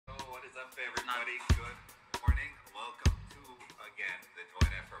up, everybody? Good morning. Welcome to, again, the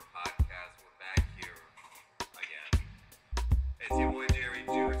Joint Effort Podcast. We're back here again. It's your boy Jerry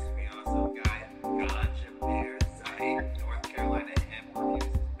Juice. We also got Ganja Bear Site. North Carolina Hemp Reviews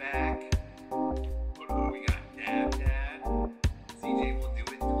is back. We got Dad. CJ will do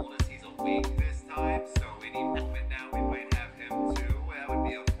it. Told us he's awake this time, so any moment now we might have him too. That would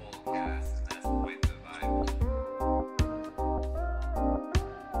be a full cast, and that's quite the vibe.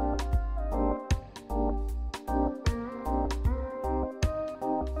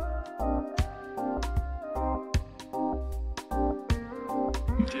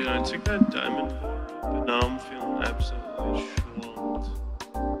 Dude, I took that diamond bar, but now I'm feeling absolutely schlumped.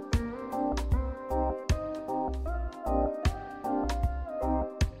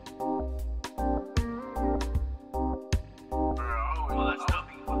 Well, that's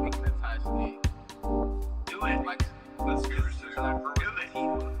nothing but making a tie stick. Do it. Like, let's do it. Do it.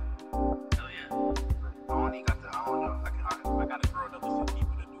 Hell yeah. I only got the, I don't know. I gotta grow another 6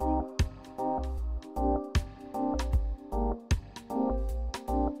 people to do it.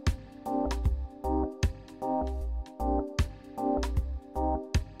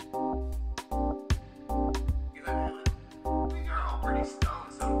 We are all pretty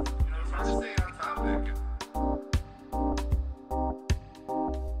stoned, so, trying to stay on topic.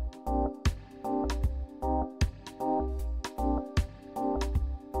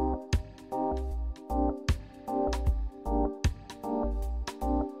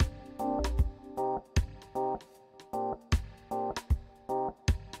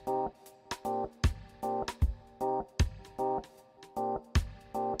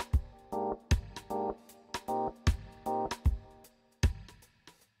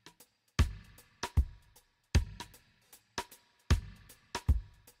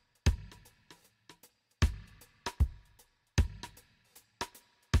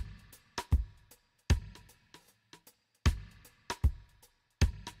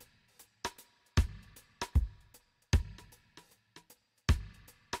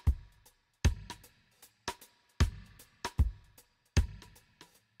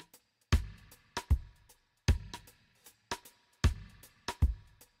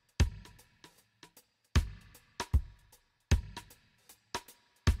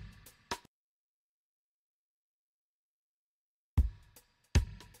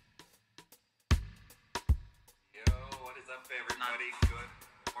 What is up, everybody? Good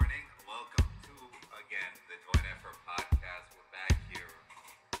morning. Welcome to, again, the Joint Effort Podcast. We're back here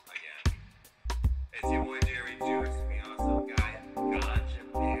again. It's your boy Jerry Juice. We also got Ganja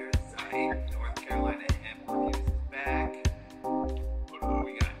Bear Site. North Carolina Hemp Reviews is back.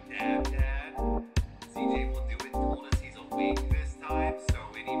 We got Dad. CJ will do it. Told us he's awake this time, so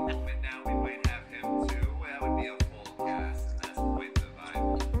any moment now we might have him too. That would be a full cast, and that's quite the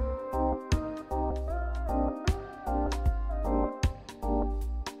vibe.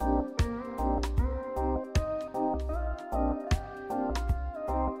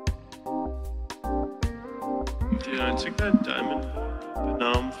 Dude, I took that diamond bar, but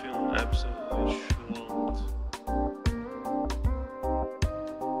now I'm feeling absolutely schlumped.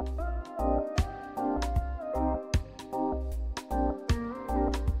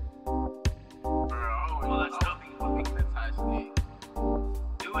 Well, that's nothing but making a tie stick.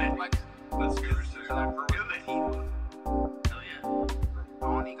 Do it. Like, let's do it. Do it. Hell yeah. I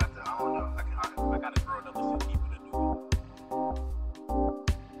only got the, I don't know. I gotta grow another 6 people to do it.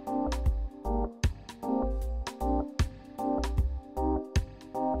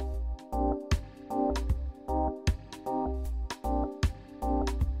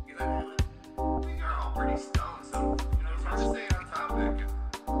 We are all pretty stoned, so, trying to stay on topic.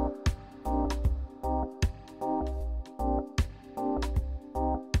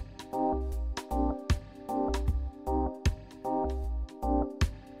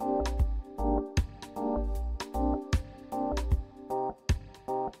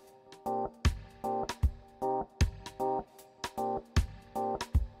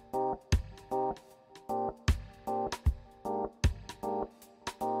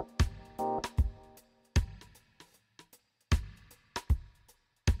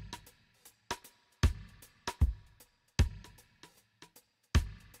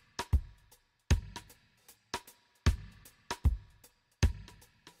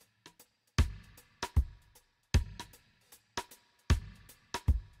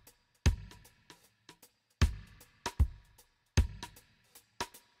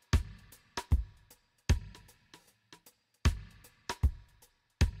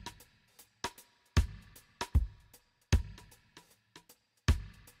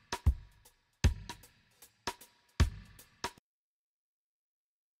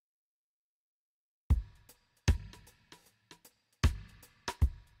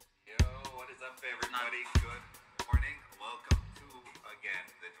 up, everybody? Good morning. Welcome to, again,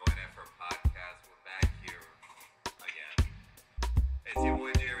 the Joint Effort Podcast. We're back here again. It's your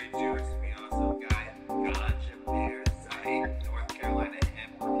boy Jerry Juice. We also got Ganja Bear Site. North Carolina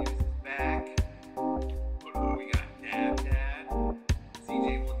Hemp Reviews is back. We got Dad.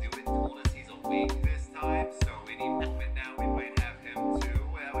 CJ will do it. Told us he's awake this time, so any moment now we might have him too.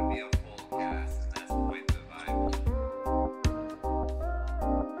 That would be a full cast, and that's quite the vibe.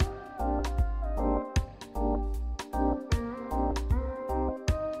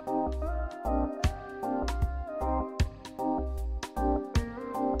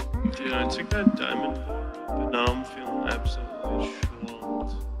 Dude, I took that diamond, but now I'm feeling absolutely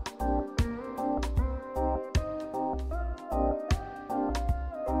swamped.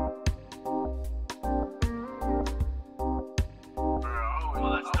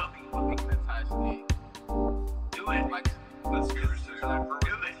 Well, that's nothing but magnetized. Do it. Like, let's do it. Hell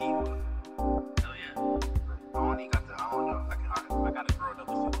yeah. I only got the, I don't know. I gotta grow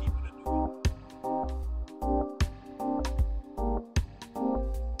another 6 people to do it.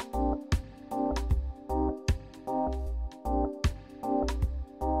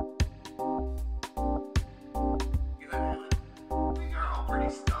 Yeah, we are all pretty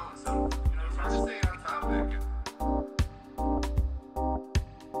stoned, so try to stay on topic.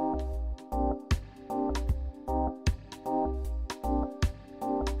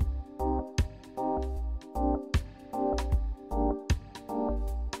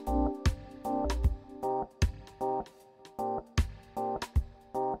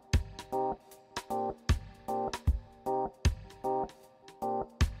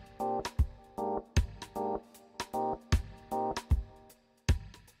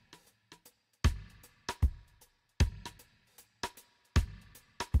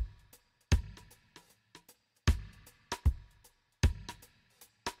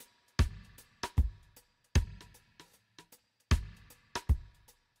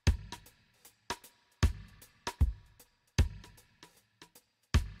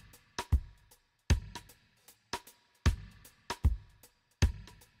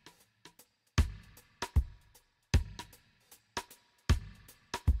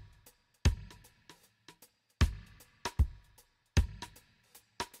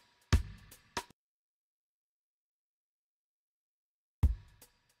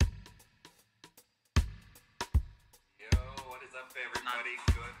 Yo, what is up, everybody?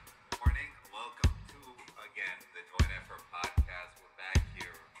 Good morning. Welcome to, again, the Joint Effort Podcast. We're back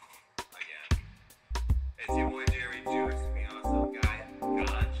here again. It's your boy Jerry Juice. We also got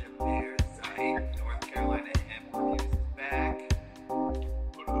Ganja Bear Site. North Carolina Hemp Reviews is back.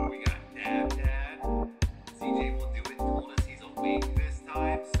 We got Dad. CJ will do it. Told us he's awake this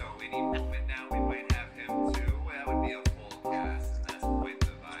time, so any moment now we might have him too. That would be a full cast, and that's quite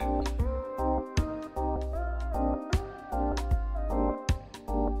the vibe.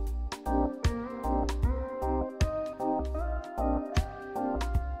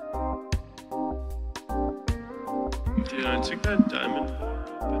 Dude, I took that diamond,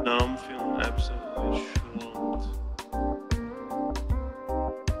 but now I'm feeling absolutely swamped.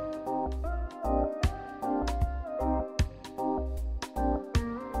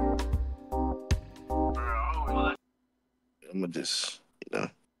 Well, I'm gonna just,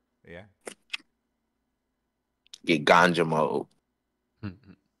 Yeah. get ganja mode.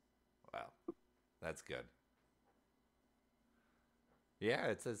 Wow. That's good. Yeah,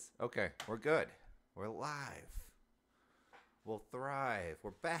 it says, okay, we're good. We're live. We'll thrive.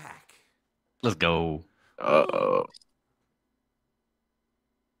 We're back. Let's go. Uh-oh.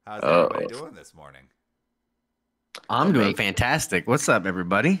 How's Uh-oh. everybody doing this morning? I'm doing fantastic. What's up,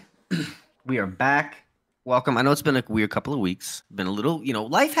 everybody? We are back. Welcome. I know it's been a weird couple of weeks. Been a little,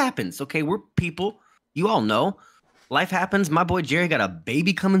 life happens. Okay, we're people. You all know. Life happens. My boy Jerry got a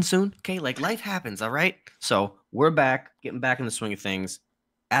baby coming soon. Okay, like life happens, all right? So we're back, getting back in the swing of things.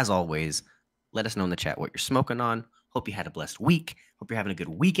 As always, let us know in the chat what you're smoking on. Hope you had a blessed week. Hope you're having a good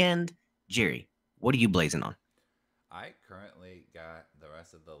weekend. Jerry, what are you blazing on? I currently got the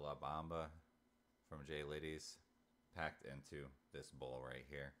rest of the La Bamba from J Liddy's packed into this bowl right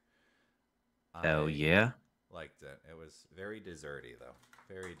here. Oh, yeah? Liked it. It was very desserty, though.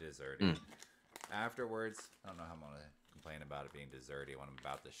 Very desserty. Afterwards, I don't know how I'm going to complain about it being desserty when I'm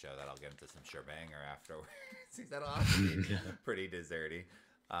about to show that. I'll get into some shebanger afterwards. See, that'll also be pretty desserty.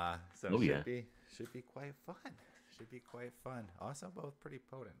 So should be quite fun. Should be quite fun. Also, both pretty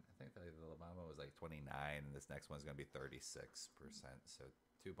potent. I think the Alabama was like 29, and this next one's going to be 36%. So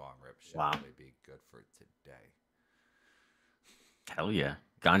 2 bong rips should really be good for today. Hell yeah.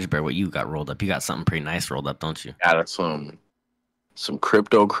 Ganja Bear, what you got rolled up? You got something pretty nice rolled up, don't you? Got some some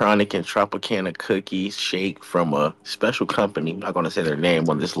Crypto Chronic and Tropicana cookies shake from a special company. I'm not going to say their name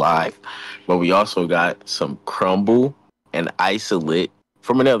on this live, but we also got some crumble and isolate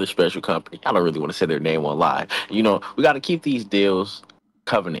from another special company. I don't really want to say their name on live. You know, we got to keep these deals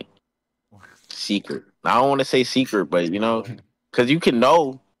covenant secret. I don't want to say secret, but you know, because you can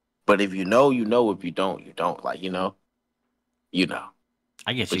know, but if you know, you know. If you don't, you don't. Like you know.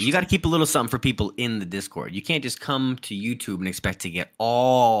 I get you. But You got to keep a little something for people in the Discord. You can't just come to YouTube and expect to get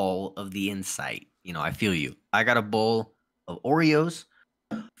all of the insight. You know, I feel you. I got a bowl of Oreos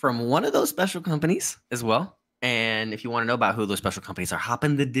from one of those special companies as well. And if you want to know about who those special companies are, hop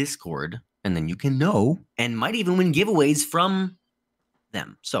in the Discord and then you can know and might even win giveaways from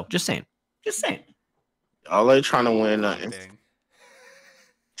them. So just saying. Just saying. all they trying to win nothing. Gatekeeping.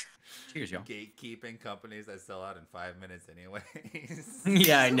 Cheers, y'all. Gatekeeping companies that sell out in 5 minutes anyways.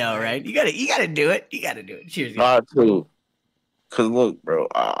 Yeah, I know, right? You gotta do it. You gotta do it. Cheers, y'all. Not too. Cause look, bro,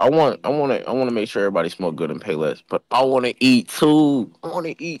 I want to make sure everybody smoke good and pay less, but I want to eat too. I want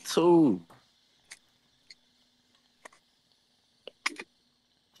to eat too.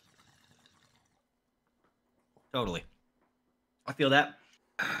 Totally. I feel that.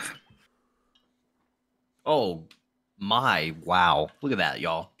 Oh my, wow. Look at that,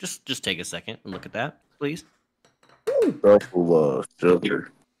 y'all. Just take a second and look at that, please. Truffle sugar,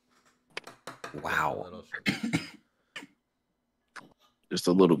 Wow. A little sugar. just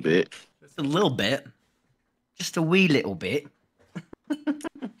a little bit. Just a little bit. Just a wee little bit.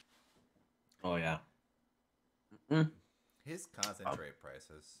 Oh yeah. His concentrate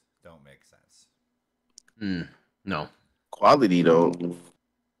prices don't make sense. No. Quality though,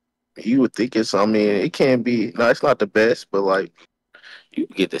 you would think it's. I mean, it can be. No, it's not the best, but like you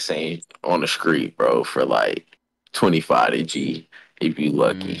can get the same on the street, bro, for like 25 a G if you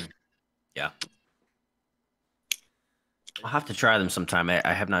lucky. Yeah. I'll have to try them sometime.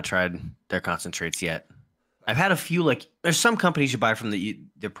 I have not tried their concentrates yet. I've had a few, like, there's some companies you buy from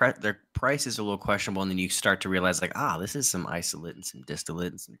their price is a little questionable, and then you start to realize, like, this is some isolate and some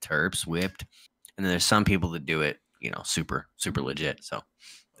distillate and some terps whipped. And then there's some people that do it, you know, super, super legit. So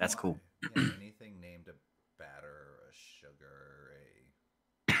that's cool. Yeah, anything named a batter, a sugar,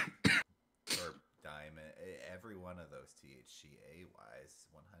 or diamond, every one of those THCA wise,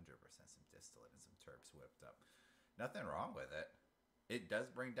 100% some distillate and some terps whipped up. Nothing wrong with it. It does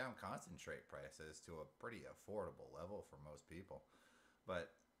bring down concentrate prices to a pretty affordable level for most people.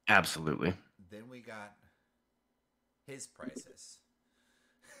 But absolutely. Then we got his prices.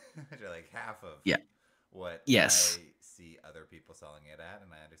 They're like half of what I see other people selling it at, and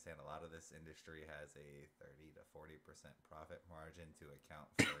I understand a lot of this industry has a 30 to 40% profit margin to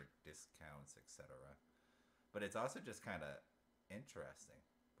account for discounts, etc. But it's also just kind of interesting,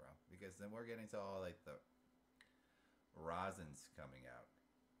 bro, because then we're getting to all like the rosins coming out,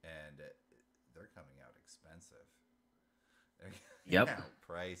 and they're coming out expensive. They're coming out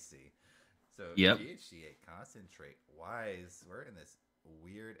pricey. So THCA concentrate wise, we're in this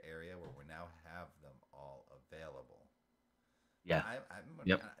weird area where we now have them all available. Yeah.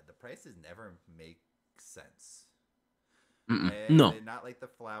 The prices never make sense. No. Not like the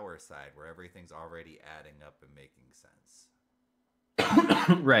flower side where everything's already adding up and making sense.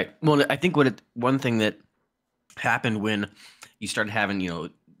 Right. Well, I think one thing that happened when you started having, you know,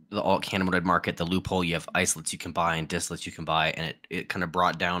 the alt cannabinoid market, the loophole, you have isolates you can buy and distillates you can buy, and it kind of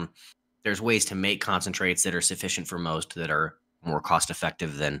brought down, there's ways to make concentrates that are sufficient for most, that are more cost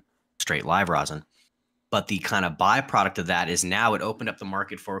effective than straight live rosin. But the kind of byproduct of that is now it opened up the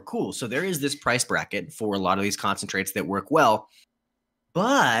market for cool. So there is this price bracket for a lot of these concentrates that work well,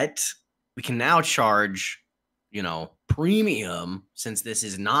 but we can now charge, you know, premium, since this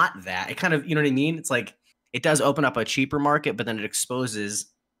is not that. It kind of, you know what I mean? It's like, it does open up a cheaper market, but then it exposes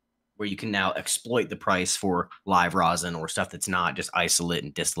where you can now exploit the price for live rosin or stuff that's not just isolate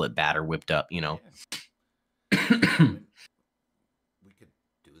and distillate batter whipped up, you know? Yeah. We could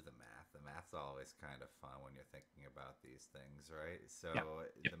do the math. The math's always kind of fun when you're thinking about these things, right? So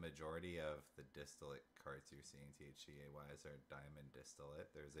the majority of the distillate carts you're seeing THCA-wise are diamond distillate.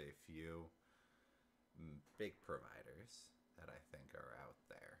 There's a few big providers that I think are out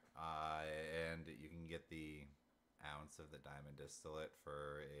there. And you can get the ounce of the diamond distillate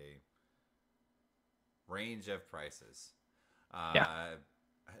for a range of prices.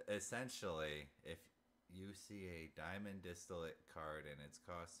 Essentially, if you see a diamond distillate card and it's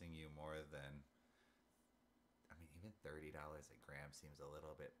costing you more than, I mean, even $30 a gram seems a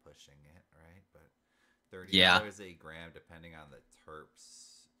little bit pushing it, right? But $30 a gram, depending on the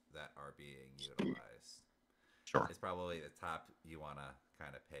terps that are being utilized. Sure. It's probably the top you want to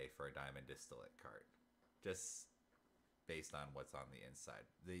kind of pay for a diamond distillate cart. Just based on what's on the inside.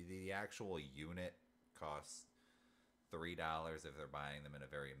 The actual unit costs $3 if they're buying them in a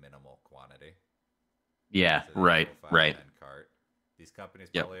very minimal quantity. Yeah, So right, right. 10 cart. These companies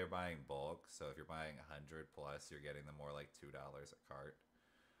Yep. probably are buying bulk, so if you're buying 100 plus, you're getting them more like $2 a cart.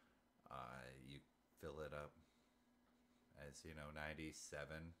 You fill it up as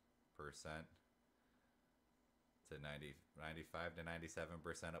 97% to 95 to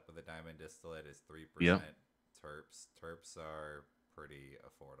 97% up with a diamond distillate is 3% Yep. terps. Terps are pretty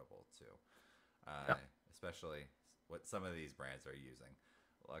affordable too, Yep. especially what some of these brands are using.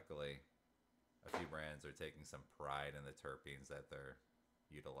 Luckily, a few brands are taking some pride in the terpenes that they're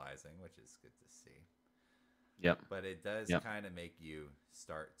utilizing, which is good to see. Yep. But it does Yep. kind of make you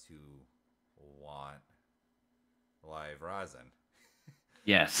start to want live rosin to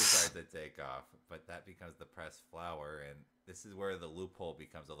Yes. start to take off. But that becomes the pressed flower, and this is where the loophole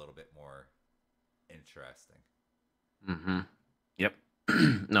becomes a little bit more interesting. Mm-hmm. Yep.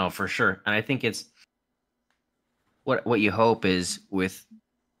 No, for sure. And I think it's what you hope is with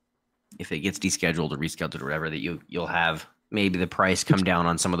if it gets descheduled or rescheduled or whatever, that you'll have maybe the price come down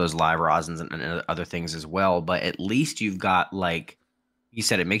on some of those live rosins and other things as well. But at least you've got, like you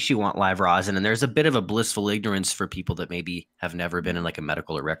said, it makes you want live rosin, and there's a bit of a blissful ignorance for people that maybe have never been in like a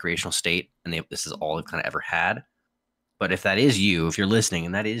medical or recreational state, and this is all they've kind of ever had. But if that is you, if you're listening,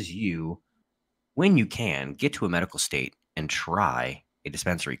 and that is you, when you can, get to a medical state and try a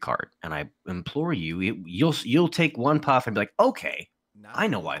dispensary card. And I implore you, you'll take one puff and be like, okay, I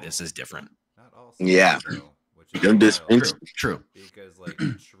know why this is different. Not all Yeah. though, which is Them wild. True. Because like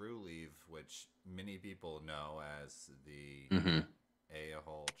True Leaf, which many people know as the Mm-hmm.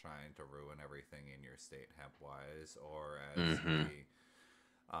 a-hole trying to ruin everything in your state hemp wise, or as Mm-hmm. the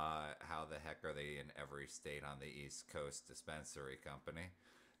how the heck are they in every state on the East Coast dispensary company?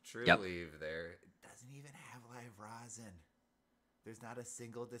 True Yep. Leaf there doesn't even have live rosin. There's not a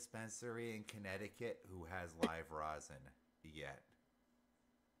single dispensary in Connecticut who has live rosin yet.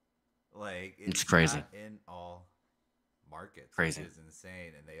 Like It's crazy. Not in all markets, Crazy. which is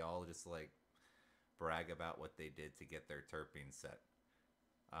insane, and they all just like brag about what they did to get their terpene set.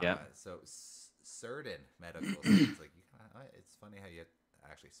 Yep. So certain medical states, like it's funny how you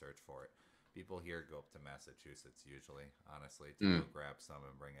actually search for it. People here go up to Massachusetts usually, honestly, to go grab some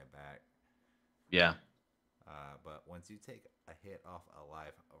and bring it back. Yeah. But once you take a hit off a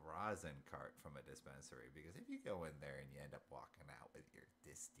live rosin cart from a dispensary, because if you go in there and you end up walking out with your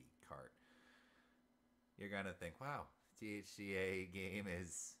disty cart, you're gonna think, "Wow, THCA game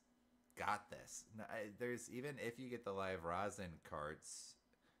is got this." There's even if you get the live rosin carts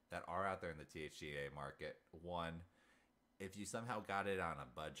that are out there in the THCA market. One, if you somehow got it on a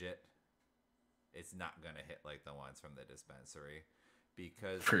budget, it's not gonna hit like the ones from the dispensary.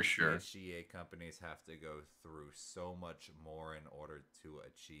 Because For sure. THCA companies have to go through so much more in order to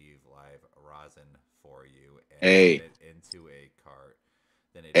achieve live rosin for you and get it into a cart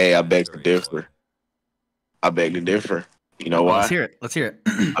than a Hey, I beg to dispensary differ. would. I beg to differ. You know Well, why? let's hear it. Let's hear it.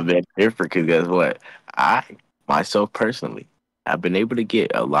 I beg to differ because guess what? I, myself personally, have been able to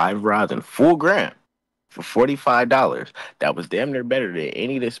get a live rosin full gram for $45. That was damn near better than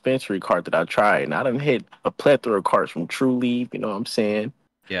any dispensary cart that I tried. And I done hit a plethora of carts from True Leaf, you know what I'm saying?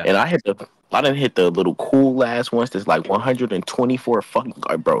 Yeah. And I done hit the little cool ass ones that's like 124 fucking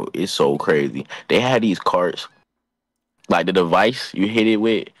cart, bro. It's so crazy. They had these carts, like the device you hit it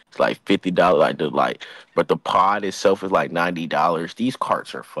with, it's like $50. But the pod itself is like $90. These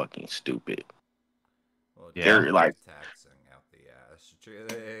carts are fucking stupid. Well, Yeah. They're like, taxing out the ass.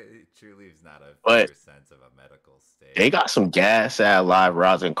 True Leaf's not a But- pure sense of a medical state. they got some gas ad live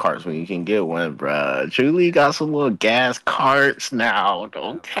rosin carts when you can get one, bruh. Truly got some little gas carts now.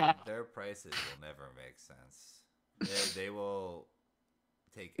 Don't cap. Their prices will never make sense. They will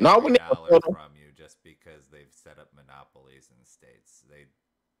take No, every when they- dollar from you just because they've set up monopolies in states. They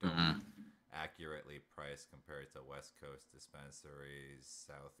don't accurately price compared to West Coast dispensaries,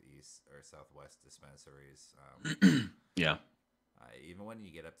 Southeast or Southwest dispensaries. Yeah. Even when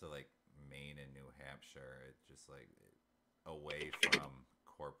you get up to like Maine and New Hampshire, it's just like away from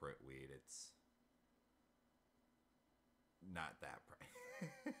corporate weed, it's not that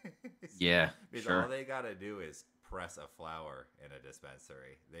price. Yeah. Because Sure. all they gotta do is press a flower in a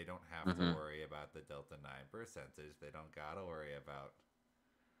dispensary. They don't have to worry about the Delta 9 percentage. They don't gotta worry about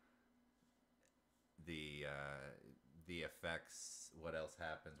the effects. What else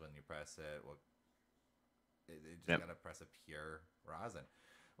happens when you press it? They just gotta press a pure rosin.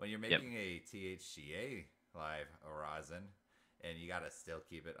 When you're making a THCA live rosin, and you gotta still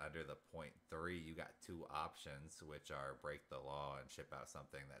keep it under the 0.3, you got two options, which are break the law and ship out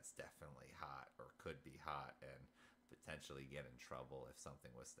something that's definitely hot or could be hot and potentially get in trouble if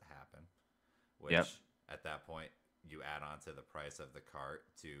something was to happen. Which Yep. at that point you add on to the price of the cart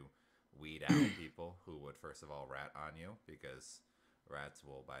to weed out people who would first of all rat on you, because rats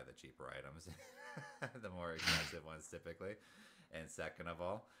will buy the cheaper items, the more expensive ones typically. And second of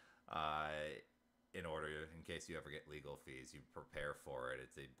all, in order, in case you ever get legal fees, you prepare for it.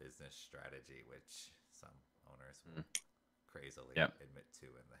 It's a business strategy, which some owners will crazily admit to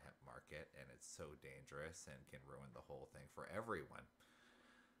in the hemp market, and it's so dangerous and can ruin the whole thing for everyone.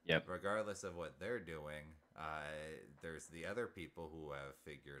 Yep. Regardless of what they're doing, there's the other people who have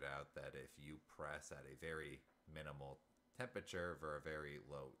figured out that if you press at a very minimal temperature for a very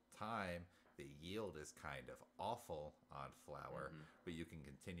low time, the yield is kind of awful on flour, but you can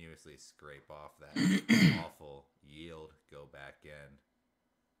continuously scrape off that awful yield, go back in,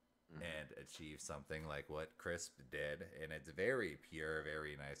 and achieve something like what Crisp did. And it's very pure,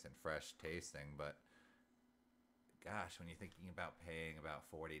 very nice and fresh tasting, but gosh, when you're thinking about paying about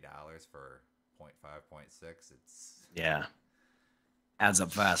 $40 for 0.5, 0.6, it's... Yeah. Adds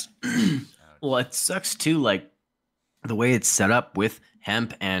up fast. Well, it sucks too, like, the way it's set up with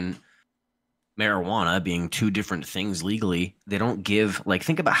hemp and marijuana being two different things legally. They don't give, like,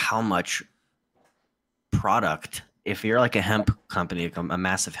 think about how much product, if you're like a hemp company, like a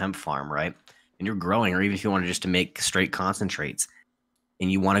massive hemp farm, right? And you're growing, or even if you want to just to make straight concentrates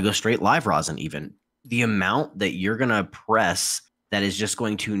and you want to go straight live rosin, even the amount that you're going to press that is just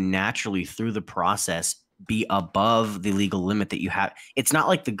going to naturally through the process be above the legal limit that you have. It's not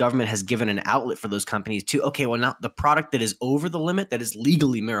like the government has given an outlet for those companies to, okay, well, now the product that is over the limit that is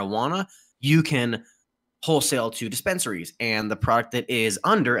legally marijuana, you can wholesale to dispensaries, and the product that is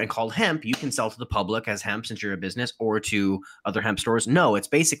under and called hemp, you can sell to the public as hemp since you're a business, or to other hemp stores. No, it's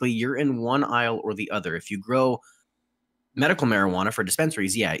basically you're in one aisle or the other. If you grow medical marijuana for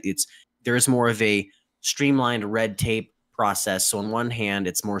dispensaries, yeah, there's more of a streamlined red tape process. So on one hand,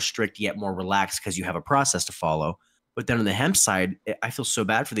 it's more strict yet more relaxed because you have a process to follow. But then on the hemp side, I feel so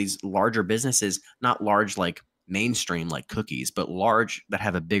bad for these larger businesses, not large like mainstream like cookies, but large that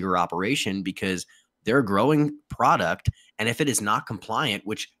have a bigger operation, because they're growing product. And if it is not compliant,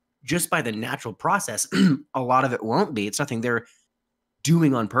 which just by the natural process, a lot of it won't be, it's nothing they're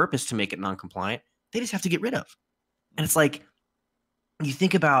doing on purpose to make it non-compliant. They just have to get rid of. And it's like, you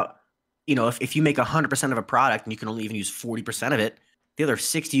think about, you know, if you make 100% of a product and you can only even use 40% of it, the other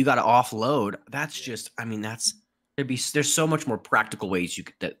 60 you got to offload. That's just, I mean, there's so much more practical ways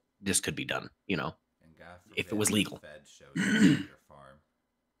that this could be done, you know, and God forbid if it was legal. the Fed shows up at your farm.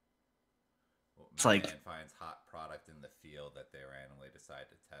 It's like, man finds hot product in the field that they randomly decide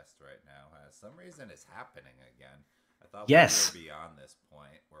to test right now. Some reason it's happening again. I thought we were beyond this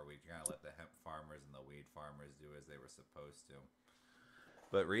point where we kind of let the hemp farmers and the weed farmers do as they were supposed to.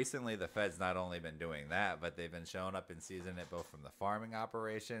 But recently, the Fed's not only been doing that, but they've been showing up and seizing it both from the farming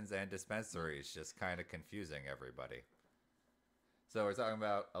operations and dispensaries, just kind of confusing everybody. So we're talking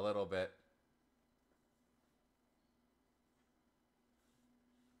about a little bit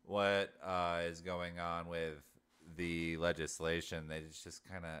what is going on with the legislation. It's just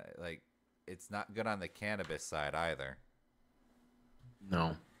kind of like, it's not good on the cannabis side either.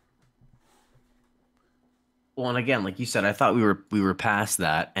 No. Well, and again, like you said, I thought we were past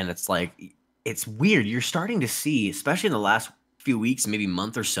that, and it's like, it's weird. You're starting to see, especially in the last few weeks, maybe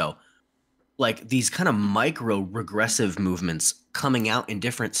month or so, like these kind of micro regressive movements coming out in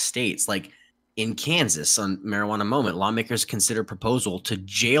different states. Like in Kansas on Marijuana Moment, lawmakers consider proposal to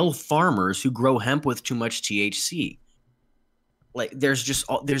jail farmers who grow hemp with too much THC. Like there's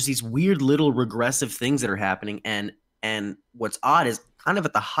these weird little regressive things that are happening, and what's odd is kind of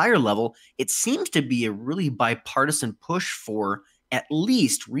at the higher level, it seems to be a really bipartisan push for at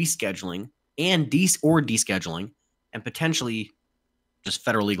least rescheduling and descheduling and potentially just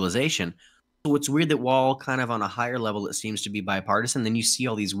federal legalization. So it's weird that while kind of on a higher level it seems to be bipartisan, then you see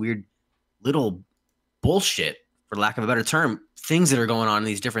all these weird little bullshit, for lack of a better term, things that are going on in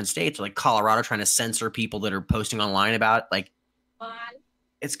these different states, like Colorado trying to censor people that are posting online about it. Like,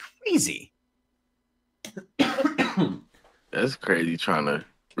 it's crazy. That's crazy trying to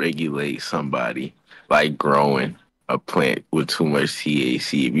regulate somebody like growing a plant with too much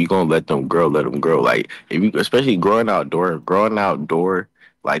THC. If you're gonna let them grow, let them grow. Like if you, especially growing outdoor,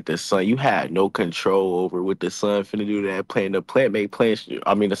 like the sun, you had no control over what the sun finna do to that plant. The plant make plants.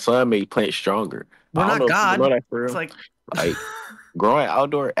 I mean, the sun make plants stronger. We're not God. You know that for real? It's like growing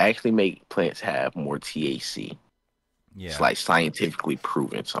outdoor actually make plants have more THC. Yeah. It's like scientifically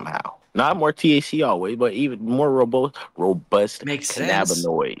proven somehow. Not more THC always, but even more robust Makes sense.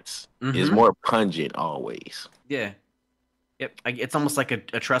 cannabinoids is more pungent always. Yeah. It's almost like a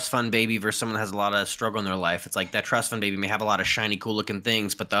trust fund baby versus someone that has a lot of struggle in their life. It's like that trust fund baby may have a lot of shiny, cool looking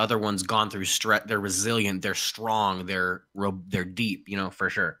things, but the other one's gone through stress. They're resilient. They're strong. They're deep. For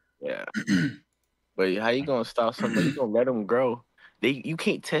sure. Yeah. But how you gonna stop somebody? You gonna let them grow? You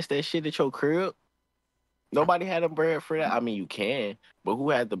can't test that shit at your crib. Nobody had the bread for that. I mean, you can, but who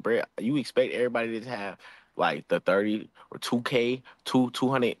had the bread? You expect everybody to have like the 30 or 2K,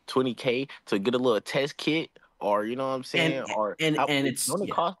 220K to get a little test kit, or you know what I'm saying? Don't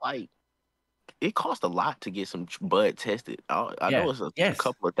it cost like it costs a lot to get some bud tested. I know it's a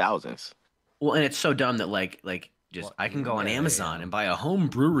couple of thousands. Well, and it's so dumb that I can go on Amazon and buy a home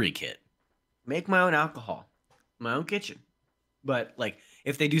brewery kit, make my own alcohol, my own kitchen. But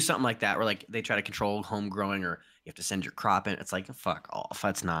if they do something like that, or they try to control home growing, or you have to send your crop in, it's like, fuck off.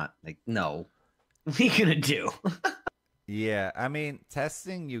 That's not no. What are you gonna do? Yeah, I mean,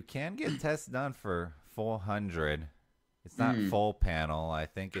 testing, you can get tests done for 400. It's not full panel. I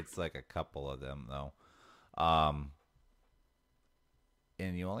think it's like a couple of them though.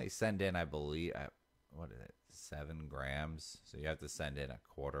 And you only send in, I believe, what is it, 7 grams? So you have to send in a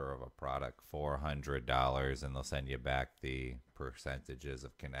quarter of a product, $400, and they'll send you back the percentages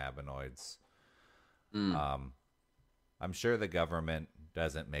of cannabinoids. I'm sure the government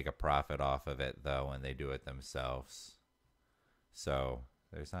doesn't make a profit off of it though when they do it themselves. So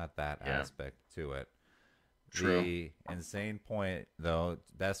there's not that aspect to it. True. The insane point, though,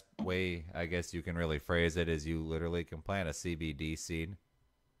 best way I guess you can really phrase it is you literally can plant a CBD seed.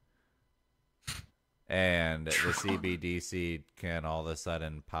 And the CBD seed can all of a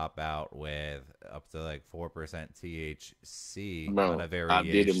sudden pop out with up to 4% THC on a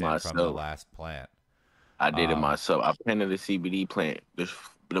variation from the last plant. I did it myself. I planted a CBD plant.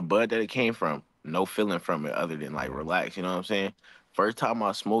 The bud that it came from, no feeling from it other than relax. You know what I'm saying? First time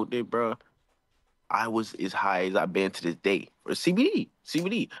I smoked it, bro, I was as high as I've been to this day. For CBD.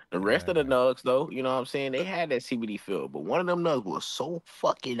 The rest of the nugs, though, you know what I'm saying? They had that CBD feel, but one of them nugs was so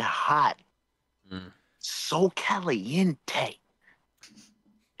fucking hot. So caliente.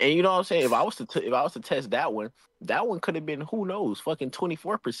 And you know what I'm saying? If I was to test that one could have been, who knows, fucking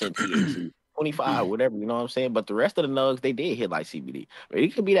 24% THC, 25, whatever, you know what I'm saying? But the rest of the nugs, they did hit like CBD. But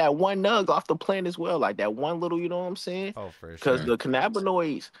it could be that one nug off the plant as well, like that one little, you know what I'm saying? Oh, for sure. Because the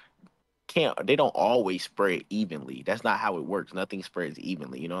cannabinoids they don't always spread evenly. That's not how it works. Nothing spreads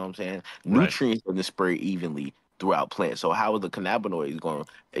evenly, you know what I'm saying? Right. Nutrients doesn't spread evenly throughout plants. So how is the cannabinoids going?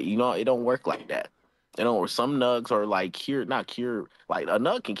 It don't work like that. Some nugs are not cured. Like a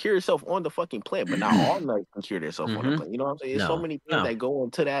nug can cure itself on the fucking plant, but not all nugs can cure themselves on the plant. You know what I'm saying? There's so many things that go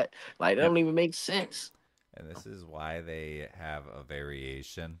into that. That don't even make sense. And this is why they have a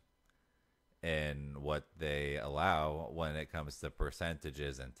variation in what they allow when it comes to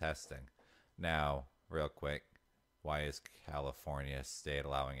percentages and testing. Now, real quick, why is California state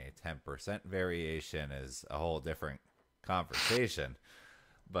allowing a 10% variation is a whole different conversation.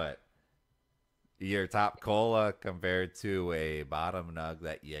 But your top cola compared to a bottom nug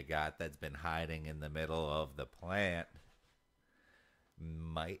that you got that's been hiding in the middle of the plant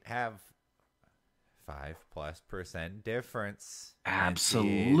might have 5+% difference.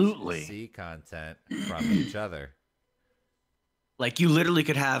 Absolutely. In THC content from each other. You literally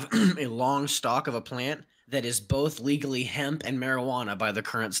could have a long stalk of a plant that is both legally hemp and marijuana by the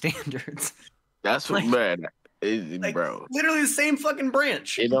current standards. That's what bad. Bro, literally the same fucking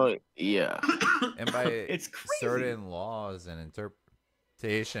branch. Yeah. And by it's crazy. Certain laws and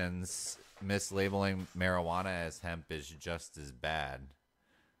interpretations, mislabeling marijuana as hemp is just as bad.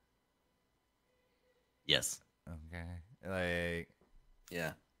 Yes. Okay.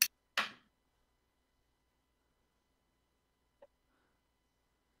 Yeah.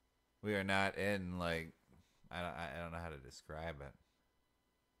 We are not in I don't know how to describe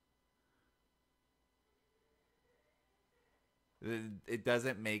it. It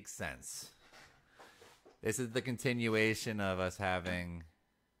doesn't make sense. This is the continuation of us having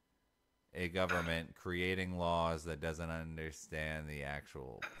a government creating laws that doesn't understand the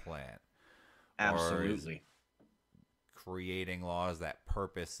actual plant. Absolutely. Creating laws that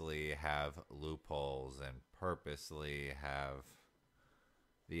purposely have loopholes and purposely have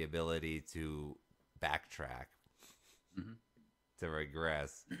the ability to backtrack, to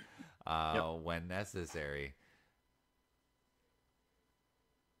regress when necessary.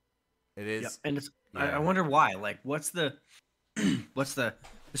 It is, and it's. I wonder why. What's the,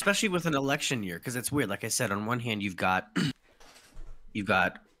 especially with an election year, because it's weird. Like I said, on one hand, you've got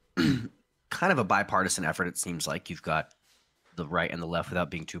kind of a bipartisan effort. It seems like you've got the right and the left, without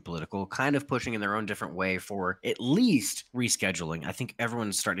being too political, kind of pushing in their own different way for at least rescheduling. I think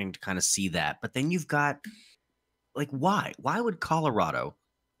everyone's starting to kind of see that. But then you've got Like, why? Why would Colorado,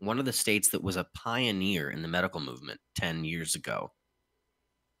 one of the states that was a pioneer in the medical movement 10 years ago,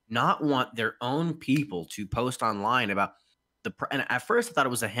 not want their own people to post online about and at first I thought it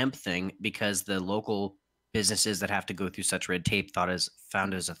was a hemp thing because the local businesses that have to go through such red tape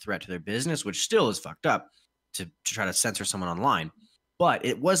found as a threat to their business, which still is fucked up to try to censor someone online. But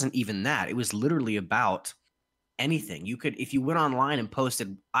it wasn't even that. It was literally about anything. You could, if you went online and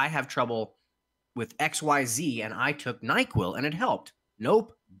posted, I have trouble with XYZ and I took NyQuil and it helped.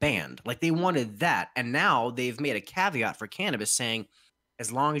 Nope, banned. Like they wanted that. And now they've made a caveat for cannabis saying,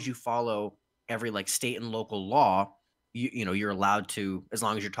 as long as you follow every like state and local law, you know, you're allowed to, as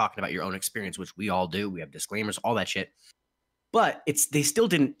long as you're talking about your own experience, which we all do. We have disclaimers, all that shit. But they still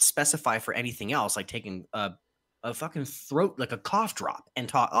didn't specify for anything else, like taking a fucking throat, like a cough drop and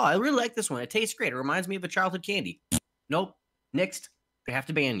talk, oh, I really like this one. It tastes great. It reminds me of a childhood candy. Nope. Next, they have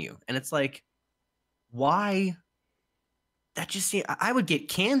to ban you. And it's like, why? That just, I would get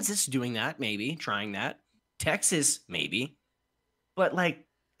Kansas doing that, maybe trying that. Texas, maybe. But like,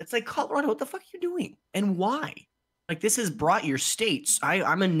 it's like, Colorado, what the fuck are you doing? And why? Like, this has brought your states.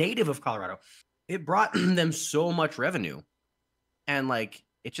 I'm a native of Colorado. It brought them so much revenue. And like,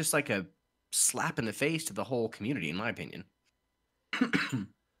 it's just like a slap in the face to the whole community, in my opinion.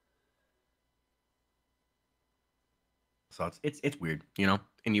 So it's weird, you know?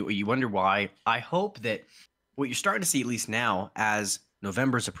 And you wonder why. I hope that what you're starting to see, at least now, as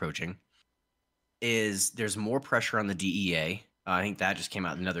November's approaching, is there's more pressure on the DEA. I think that just came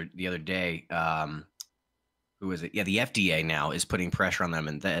out the other day. Who is it? Yeah, the FDA now is putting pressure on them,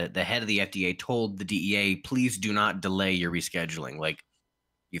 and the head of the FDA told the DEA, please do not delay your rescheduling. Like,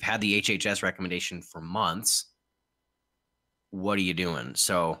 you've had the HHS recommendation for months. What are you doing?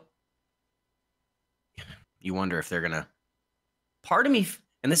 So you wonder if they're gonna. Part of me,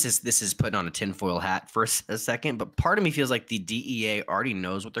 and this is putting on a tinfoil hat for a second, but part of me feels like the DEA already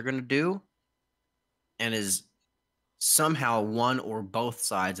knows what they're gonna do, and is somehow one or both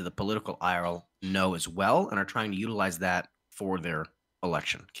sides of the political aisle know as well and are trying to utilize that for their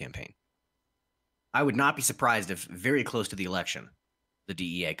election campaign. I would not be surprised if very close to the election, the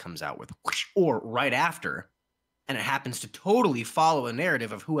DEA comes out with, whoosh, or right after, and it happens to totally follow a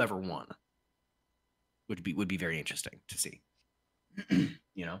narrative of whoever won. Would be very interesting to see.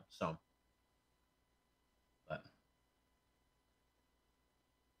 You know, so. But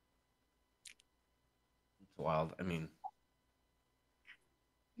it's wild. I mean,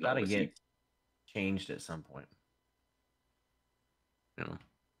 you gotta get changed at some point. You know.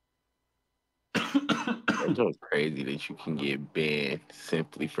 It's so crazy that you can get banned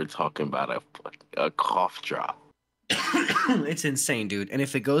simply for talking about a cough drop. It's insane, dude. And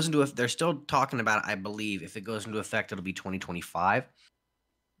if it goes into they're still talking about it, I believe if it goes into effect, it'll be 2025.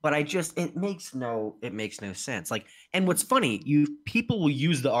 But it makes no sense. Like, and what's funny, people will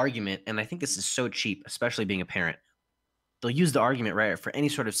use the argument, and I think this is so cheap, especially being a parent. They'll use the argument, right, for any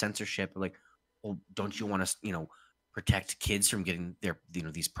sort of censorship, like, well, don't you want to, protect kids from getting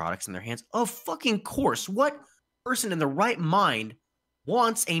these products in their hands? Of fucking course. What person in the right mind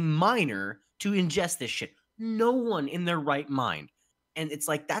wants a minor to ingest this shit? No one in their right mind. And it's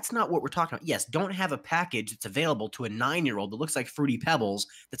like, that's not what we're talking about. Yes, don't have a package that's available to a 9-year-old that looks like Fruity Pebbles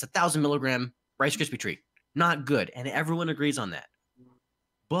that's 1,000 milligram Rice Krispie treat. Not good. And everyone agrees on that.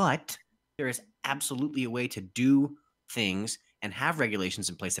 But there is absolutely a way to do things and have regulations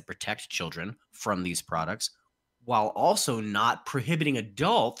in place that protect children from these products while also not prohibiting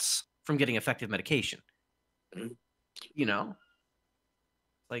adults from getting effective medication. You know?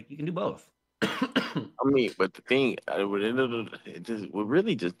 Like, you can do both. I mean, but the thing, what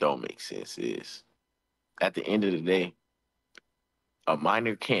really just don't make sense is, at the end of the day, a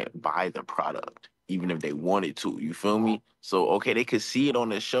minor can't buy the product, even if they wanted to. You feel me? So, okay, they could see it on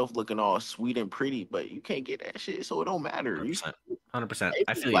the shelf looking all sweet and pretty, but you can't get that shit, so it don't matter. 100%.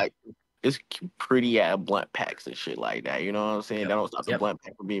 I feel like, it's pretty blunt packs and shit like that. You know what I'm saying? Yep. That don't stop the blunt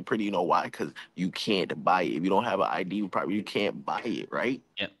pack from being pretty. You know why? Because you can't buy it. If you don't have an ID, probably you can't buy it, right?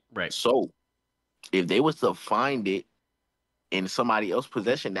 Yep, right. So, if they was to find it in somebody else's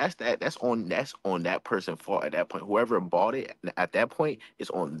possession, that's on that person's fault at that point. Whoever bought it at that point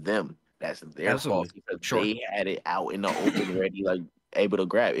is on them. That's their fault because they had it out in the open, ready, like able to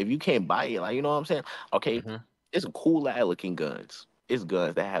grab. If you can't buy it, like, you know what I'm saying? Okay, it's cool looking guns. It's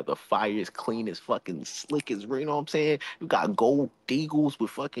guns that have the fire as clean as fucking slick as, you know what I'm saying? You got gold deagles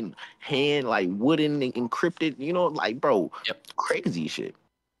with fucking hand, like wooden and encrypted, like, bro, crazy shit.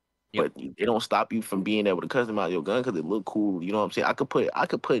 But it don't stop you from being able to customize your gun because it look cool. You know what I'm saying? I could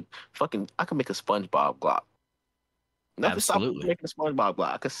make a SpongeBob Glock. Nothing stopped me Absolutely. from making a SpongeBob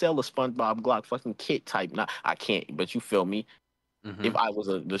Glock. I could sell a SpongeBob Glock fucking kit type. Not, I can't, but you feel me? If I was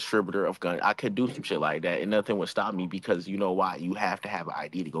a distributor of guns, I could do some shit like that, and nothing would stop me because you know why? You have to have an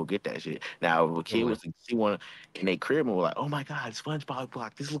ID to go get that shit. Now, if a kid was to see one in their crib and were like, "Oh my god, SpongeBob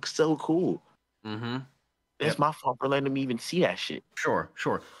Block, this looks so cool," that's my fault for letting them even see that shit. Sure.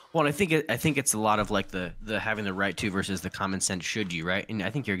 Well, I think it's a lot of like the having the right to versus the common sense should you, right? And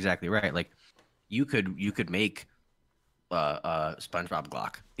I think you're exactly right. Like you could make SpongeBob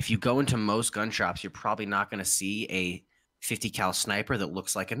Glock. If you go into most gun shops, you're probably not going to see a 50 cal sniper that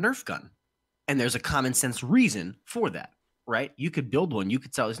looks like a Nerf gun. And there's a common sense reason for that, right? You could build one, you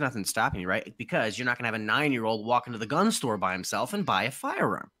could sell, there's nothing stopping you, right? Because you're not going to have a 9-year-old walk into the gun store by himself and buy a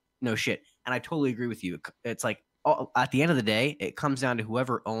firearm. No shit. And I totally agree with you. It's like, at the end of the day, it comes down to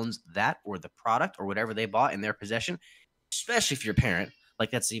whoever owns that or the product or whatever they bought in their possession, especially if you're a parent. Like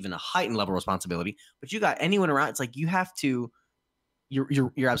that's even a heightened level of responsibility. But you got anyone around, it's like you have to,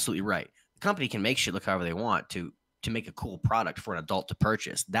 you're absolutely right. The company can make shit look however they want to make a cool product for an adult to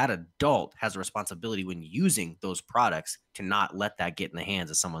purchase. That adult has a responsibility when using those products to not let that get in the hands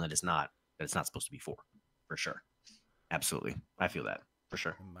of someone that it's not supposed to be for sure. Absolutely. I feel that for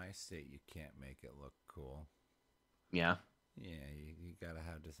sure. In my state, you can't make it look cool. Yeah. Yeah, you gotta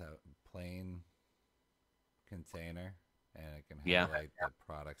have just a plain container, and it can highlight the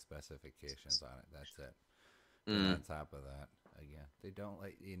product specifications on it. That's it. And on top of that, again, they don't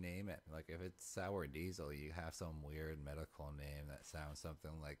let you name it. Like if it's sour diesel, you have some weird medical name that sounds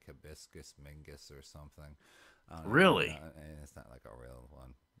something like hibiscus mingus or something. Really? And it's not like a real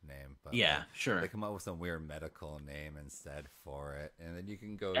one name, but yeah, like, sure. They come up with some weird medical name instead for it, and then you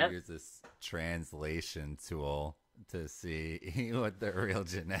can go use this translation tool to see what the real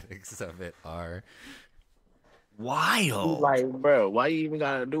genetics of it are. Wild. Like, bro, why you even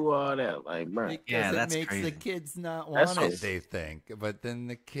gotta do all that? Like, bro, Because it makes crazy. the kids not want it, they think. But then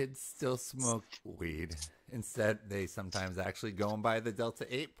the kids still smoke weed. Instead, they sometimes actually go and buy the Delta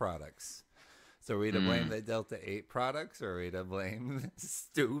 8 products. So are we to blame the Delta 8 products, or are we to blame the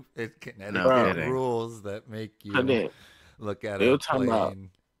stupid Connecticut rules that make you look at a plain,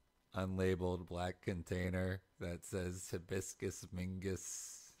 unlabeled black container that says hibiscus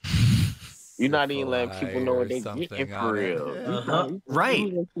mingus? You're not even letting people know what they're getting for real.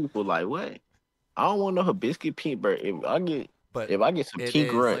 Right. People like, what? I don't want no hibiscus pink, but if I get some pink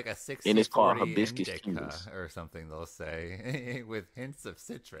grunt, like a 60, and it's called 40 hibiscus indica or something, they'll say with hints of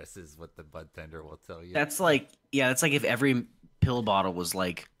citrus is what the bud tender will tell you. That's like if every pill bottle was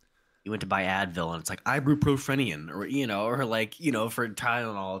like you went to buy Advil and it's like ibuprofen or like for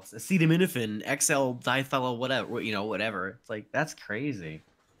Tylenol it's acetaminophen, XL diethyl whatever. It's like that's crazy.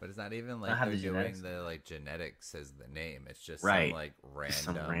 But it's not even like they're doing the like genetics as the name. It's just some like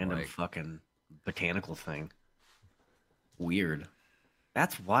random like, fucking botanical thing. Weird.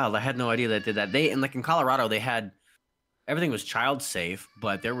 That's wild. I had no idea that did that. They like in Colorado they had everything was child safe,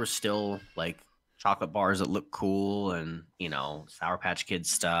 but there were still like chocolate bars that look cool and Sour Patch Kids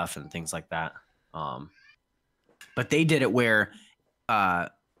stuff and things like that. But they did it where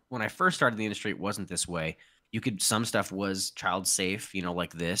when I first started in the industry, it wasn't this way. Some stuff was child safe,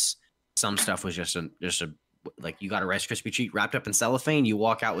 like this. Some stuff was just a like you got a Rice Krispie treat wrapped up in cellophane, you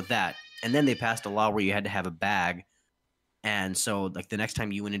walk out with that. And then they passed a law where you had to have a bag. And so like the next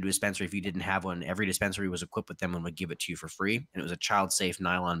time you went into a dispensary, if you didn't have one, every dispensary was equipped with them and would give it to you for free. And it was a child safe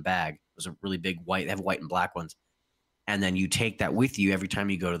nylon bag. It was a really big white, they have white and black ones. And then you take that with you every time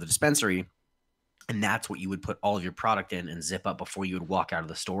you go to the dispensary. And that's what you would put all of your product in and zip up before you would walk out of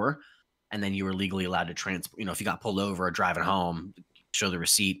the store. And then you were legally allowed to transport, if you got pulled over or driving home, show the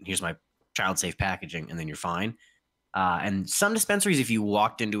receipt, here's my child safe packaging, and then you're fine. And some dispensaries, if you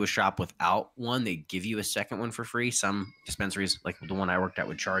walked into a shop without one, they'd give you a second one for free. Some dispensaries, like the one I worked at,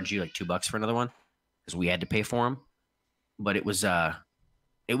 would charge you like $2 for another one because we had to pay for them. But it was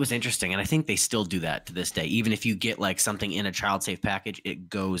interesting. And I think they still do that to this day. Even if you get like something in a child safe package, it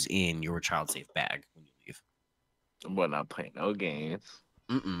goes in your child safe bag when you leave. We're not playing no games.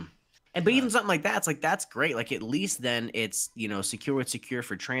 But even something like that, it's like, that's great. Like, at least then it's, secure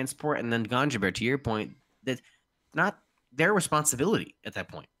for transport. And then Ganja Bear, to your point, that's not their responsibility at that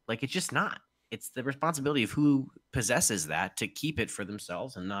point. Like, it's just not. It's the responsibility of who possesses that to keep it for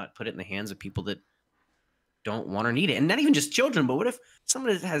themselves and not put it in the hands of people that don't want or need it. And not even just children, but what if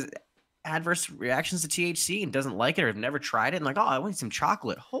someone has adverse reactions to THC and doesn't like it or have never tried it and like, oh, I want some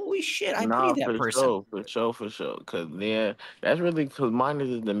chocolate. Holy shit, I pity that person. For sure. Because that's really because mine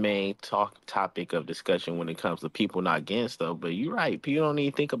is the main topic of discussion when it comes to people not getting stuff. But you're right, people don't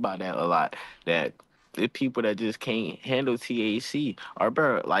even think about that a lot. That the people that just can't handle THC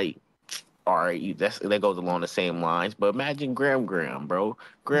are like All right, that goes along the same lines. But imagine Graham, bro.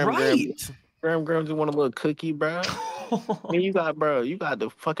 Graham, Right. Graham just want a little cookie, bro. Man, you got the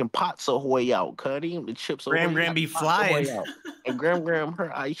fucking pots Ahoy out, Cuddy. The chips Ahoy. You Graham got the be pots flying. Ahoy out. And Graham,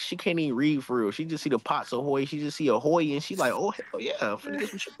 she can't even read for real. She just see the pots Ahoy. She just see Ahoy, and she like, oh hell yeah, I'm finna get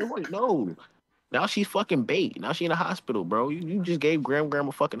some chips Ahoy. No, now she's fucking bait. Now she in the hospital, bro. You just gave Graham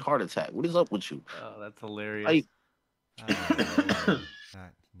a fucking heart attack. What is up with you? Oh, that's hilarious. Like,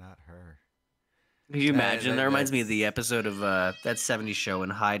 Not her. Can you imagine? That reminds me of that's- the episode of that 70s show when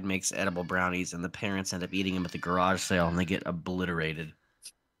Hyde makes edible brownies and the parents end up eating them at the garage sale and they get obliterated.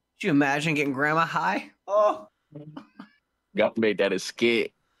 Could you imagine getting grandma high? Oh. got made that a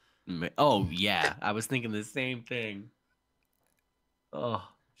skit. Oh, yeah. I was thinking the same thing. Oh.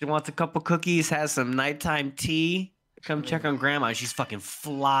 She wants a couple cookies, has some nighttime tea. Come check on grandma. And she's fucking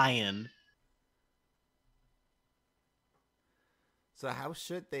flying. So how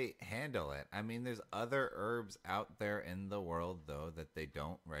should they handle it? I mean, there's other herbs out there in the world, though, that they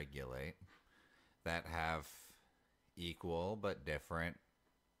don't regulate that have equal but different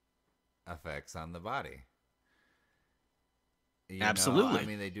effects on the body. Absolutely. I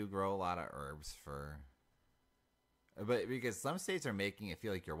mean, they do grow a lot of herbs but because some states are making it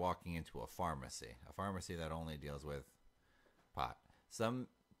feel like you're walking into a pharmacy that only deals with pot. Some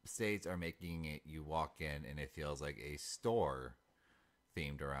states are making it you walk in and it feels like a store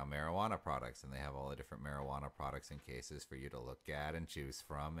themed around marijuana products, and they have all the different marijuana products in cases for you to look at and choose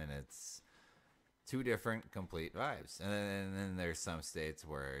from, and it's two different complete vibes. And then there's some states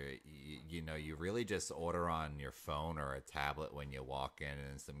where you really just order on your phone or a tablet when you walk in,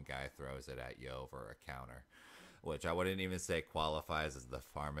 and some guy throws it at you over a counter, which I wouldn't even say qualifies as the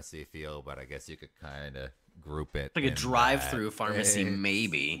pharmacy feel, but I guess you could kind of group it Like a in drive-through that. pharmacy,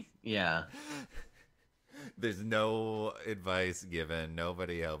 maybe. Yeah. There's no advice given.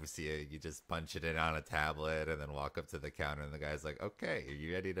 Nobody helps you. You just punch it in on a tablet and then walk up to the counter, and the guy's like, "Okay, are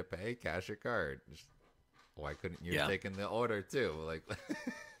you ready to pay? Cash or card?" Why couldn't you have taken the order too? Like,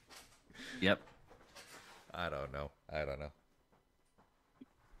 Yep. I don't know.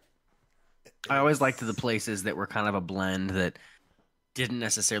 I always liked the places that were kind of a blend that didn't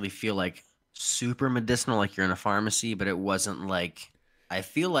necessarily feel like super medicinal, like you're in a pharmacy, but it wasn't like, I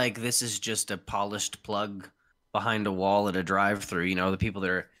feel like this is just a polished plug behind a wall at a drive-through. You know, the people that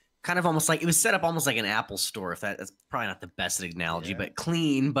are kind of almost like, it was set up almost like an Apple store. If that's probably not the best analogy, but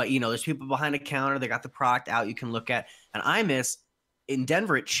clean. But you know, there's people behind a counter. They got the product out you can look at. And I miss in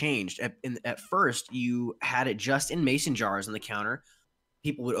Denver, it changed. At first, you had it just in mason jars on the counter.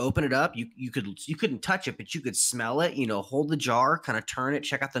 People would open it up. You couldn't touch it, but you could smell it. You know, hold the jar, kind of turn it,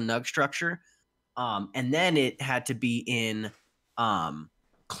 check out the nug structure. And then it had to be in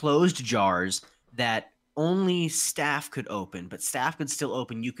closed jars that only staff could open, but staff could still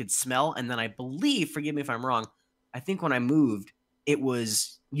open. You could smell. And then I believe, forgive me if I'm wrong, I think when I moved, it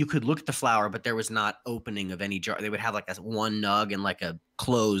was, you could look at the flower, but there was not opening of any jar. They would have like a one nug and like a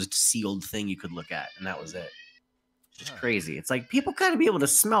closed sealed thing you could look at. And that was it. It's just crazy. It's like people got to be able to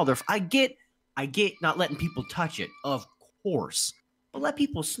smell their, I get not letting people touch it, of course, but let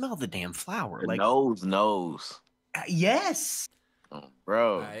people smell the damn flower. Like Nose. Yes. Oh,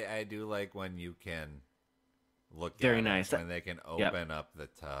 bro. I do like when you can look Very at nice. it, when they can open up the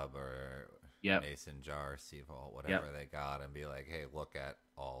tub or mason jar, sea vault, whatever they got, and be like, hey, look at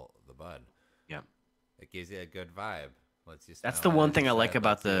all the bud. Yep. It gives you a good vibe. Lets you That's smell the one it, thing I like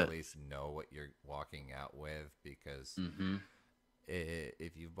about you the, at least know what you're walking out with, because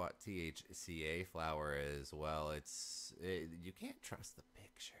if you've bought THCA flower as well, you can't trust the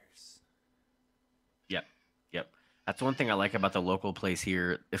pictures. Yep. That's one thing I like about the local place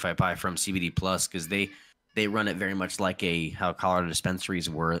here. If I buy from CBD Plus, because they run it very much like how Colorado dispensaries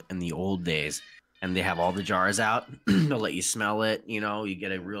were in the old days, and they have all the jars out. They'll let you smell it. You know, you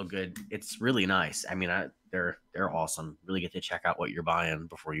get a real good. It's really nice. I mean, they're awesome. Really get to check out what you're buying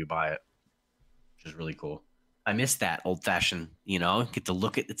before you buy it, which is really cool. I miss that old fashioned. You know, get to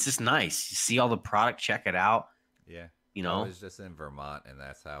look at. It's just nice. You see all the product, check it out. Yeah. You know, I was just in Vermont, and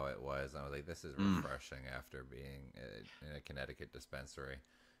that's how it was. I was like, this is refreshing after being in a Connecticut dispensary.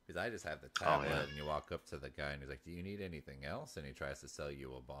 Because I just have the tablet, and you walk up to the guy, and he's like, do you need anything else? And he tries to sell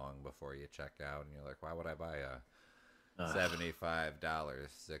you a bong before you check out. And you're like, why would I buy a $75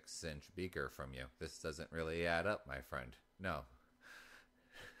 6-inch beaker from you? This doesn't really add up, my friend. No.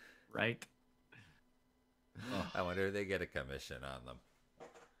 Right? I wonder if they get a commission on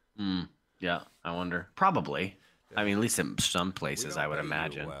them. Yeah, I wonder. Probably. I mean, at least in some places, I would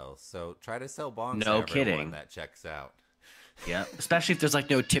imagine. Well, so try to sell bongs. No to kidding. everyone that checks out. Yeah, especially if there's like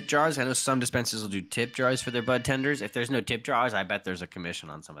no tip jars. I know some dispensers will do tip jars for their bud tenders. If there's no tip jars, I bet there's a commission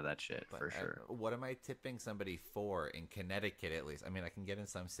on some of that shit But for sure. what am I tipping somebody for in Connecticut at least? I mean, I can get in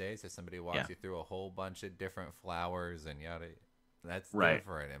some states if somebody walks you through a whole bunch of different flowers and yada. That's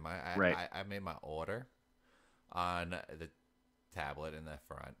different. I made my order on the tablet in the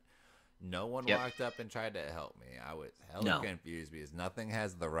front. No one walked up and tried to help me. I was hella confused because nothing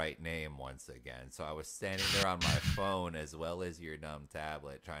has the right name once again. So I was standing there on my phone as well as your dumb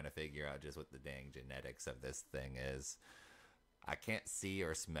tablet trying to figure out just what the dang genetics of this thing is. I can't see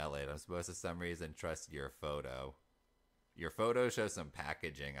or smell it. I'm supposed to, for some reason, trust your photo. Your photo shows some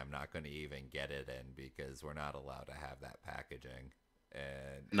packaging. I'm not going to even get it in because we're not allowed to have that packaging.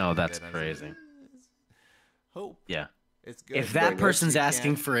 And no, that's crazy. Hope. Yeah. It's good. If that person's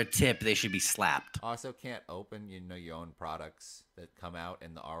asking for a tip, they should be slapped. Also, can't open your own products that come out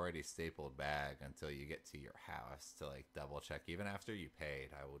in the already stapled bag until you get to your house to like double check. Even after you paid,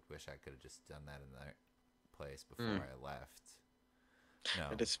 I would wish I could have just done that in that place before I left. No,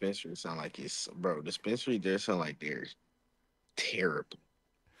 The dispensary sound like it's dispensary there sound like they're terrible.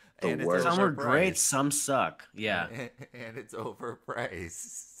 And worst. Some are great, some suck. Yeah, and it's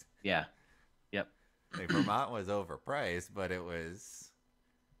overpriced. yeah, yep. Like, Vermont was overpriced, but it was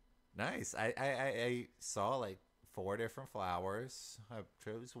nice. I saw like 4 different flowers. I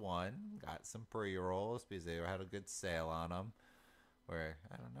chose one, got some pre-rolls because they had a good sale on them. Where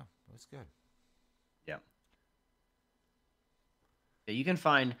I don't know, it was good. Yeah. Yeah, you can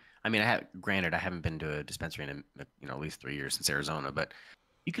find. I mean, granted, I haven't been to a dispensary in at least 3 years since Arizona, but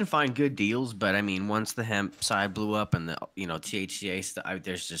you can find good deals. But I mean, once the hemp side blew up and the THCA stuff,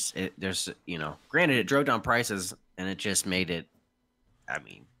 granted, it drove down prices and it just made it. I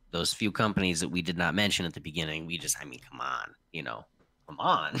mean, those few companies that we did not mention at the beginning, come on, come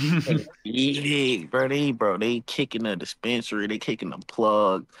on. Yeah, bro, they kicking the dispensary, they kicking the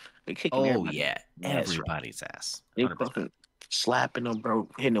plug, they kicking. Oh yeah, everybody's ass. They 100%. fucking slapping them, bro,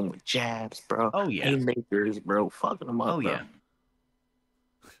 hitting them with jabs, bro. Oh yeah, haymakers, bro, fucking them up. Oh bro. yeah.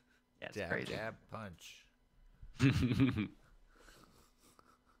 Yeah, it's Jab, crazy. jab, punch.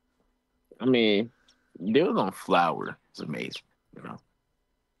 I mean, they was on flour. It's amazing,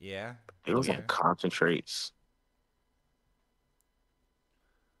 Yeah. It was on concentrates.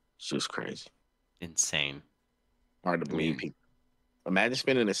 It's just crazy. Insane. Hard to believe people. Imagine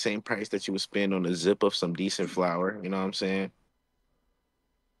spending the same price that you would spend on a zip of some decent flour, you know what I'm saying?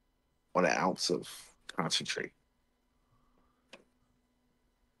 On an ounce of concentrate.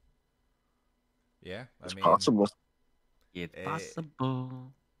 Yeah, It's possible. It's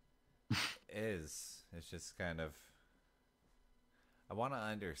possible. It is. It's just kind of. I want to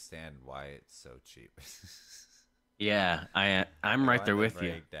understand why it's so cheap. Yeah, I'm right there with you.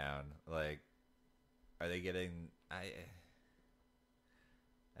 Breakdown, like, are they getting? I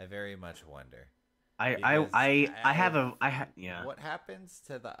very much wonder. Yeah. What happens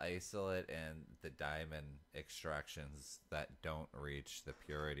to the isolate and the diamond extractions that don't reach the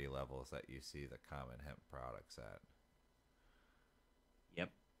purity levels that you see the common hemp products at?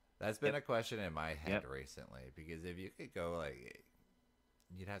 Yep. That's been a question in my head recently, because if you could go like,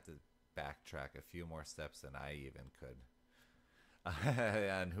 you'd have to backtrack a few more steps than I even could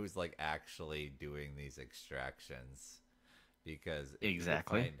on who's like actually doing these extractions, because if you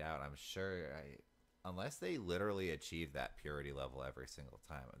find out, I'm sure unless they literally achieve that purity level every single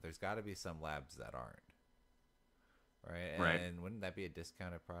time, there's got to be some labs that aren't. Right? And wouldn't that be a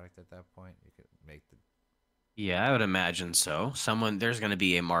discounted product at that point? You could make the. Yeah, I would imagine so. There's going to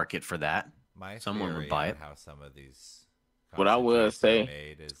be a market for that. Someone would buy it. How some of these. What I will say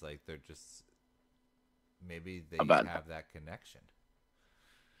made is like they're just maybe they have that connection.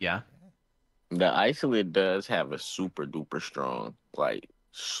 Yeah. The isolate does have a super duper strong,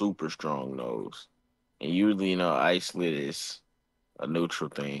 super strong nose. And usually, isolate is a neutral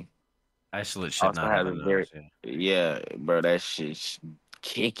thing. Isolate should not have a nose. Yeah, bro, that shit's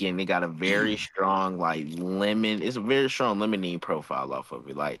kicking. They got a very strong, lemon. It's a very strong limonene profile off of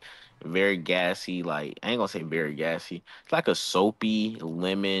it. Very gassy. I ain't gonna say very gassy. It's like a soapy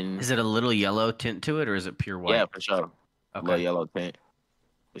lemon. Is it a little yellow tint to it, or is it pure white? Yeah, for sure. Okay. Little yellow tint.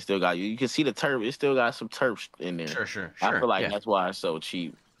 It still got you can see the terp. It still got some terps in there. Sure. I feel like that's why it's so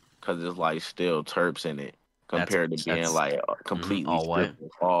cheap, because it's still terps in it compared to being completely all white.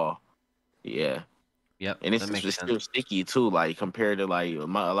 Yeah. Yep. And it's still sticky too. Compared to a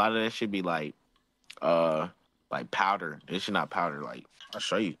lot of that should be powder. It should not powder. I'll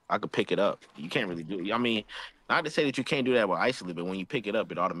show you. I could pick it up. You can't really do it. I mean, not to say that you can't do that with isolate, but when you pick it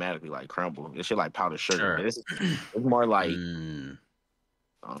up, it automatically crumble. It should powder sugar. Sure. It's more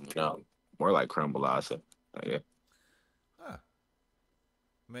more like crumble, I said. Yeah. Huh.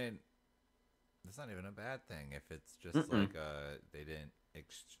 I mean, that's not even a bad thing if it's just like they didn't.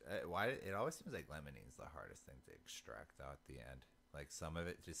 Why it always seems like limonene is the hardest thing to extract out at the end. Like some of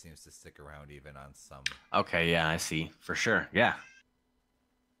it just seems to stick around even on some. Okay, yeah, I see for sure. Yeah.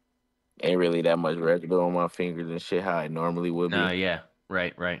 Ain't really that much residue on my fingers and shit how it normally would be. Yeah.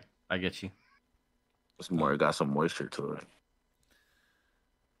 Right. I get you. It's more, it got some moisture to it.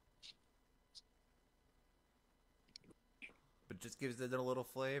 But just gives it a little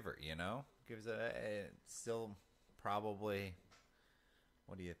flavor, you know? Gives it still probably,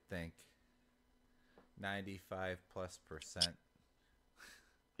 what do you think? 95+%.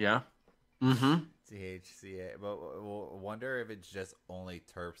 Yeah. Mm-hmm. THC. But wonder if it's just only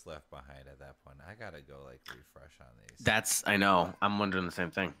terps left behind at that point. I gotta go like refresh on these. I know. I'm wondering the same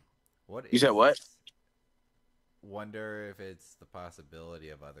thing. You said what? Wonder if it's the possibility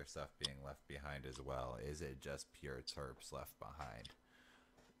of other stuff being left behind as well. Is it just pure terps left behind?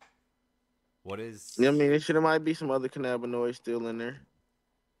 What is? I mean, there might be some other cannabinoids still in there.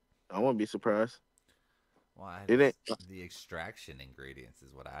 I won't be surprised. Well, the extraction ingredients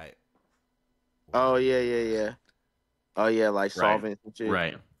is what I. Oh yeah. Oh yeah, like solvents and shit.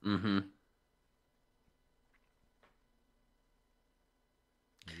 Right. Mm-hmm.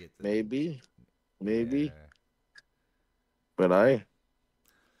 Maybe. Yeah. But I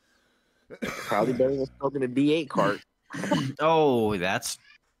probably better than smoking a D8 cart. Oh, that's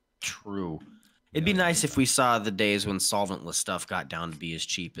true. It'd be nice if we saw the days when solventless stuff got down to be as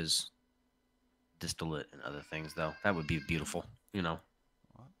cheap as distillate and other things, though. That would be beautiful, you know.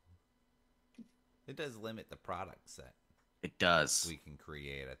 It does limit the product set. It does. We can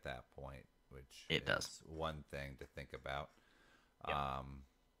create at that point, which it does. One thing to think about. Yep.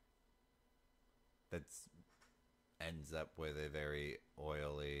 That's ends up with a very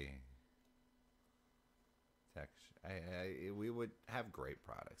oily texture. We would have great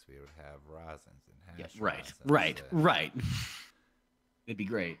products. We would have rosins and hash. Right. It'd be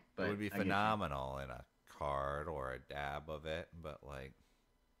great. But it would be phenomenal in a card or a dab of it. But like,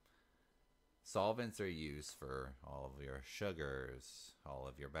 solvents are used for all of your sugars, all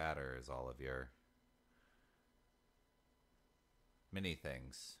of your batters, all of your many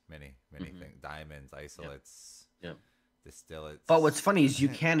things, many things, diamonds, isolates, distillates. But what's funny is you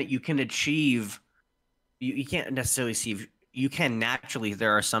can achieve. You can't necessarily see. You can naturally.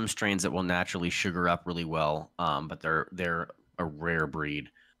 There are some strains that will naturally sugar up really well, but they're a rare breed.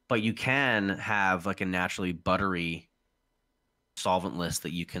 But you can have like a naturally buttery solventless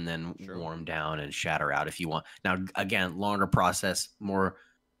that you can then warm down and shatter out if you want. Now, again, longer process, more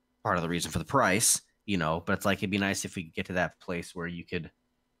part of the reason for the price, you know. But it's like it'd be nice if we could get to that place where you could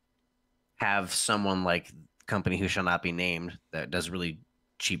have someone like company who shall not be named that does really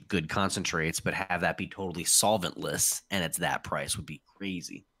cheap, good concentrates, but have that be totally solventless, and it's that price would be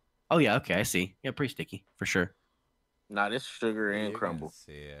crazy. Oh yeah, okay, I see. Yeah, pretty sticky for sure. Nah, this sugar and crumble.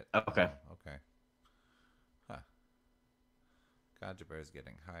 See it. Okay. Okay. Huh. Ganja Bear is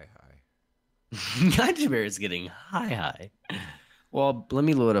getting high. Ganja Bear is getting high. Well, let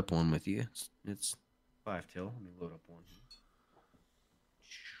me load up one with you. It's 5 till. Let me load up one.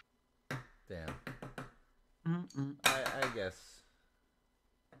 Damn. I guess.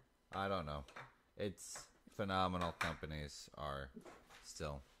 I don't know. It's phenomenal. Companies are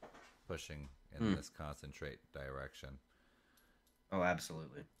still pushing in this concentrate direction. Oh,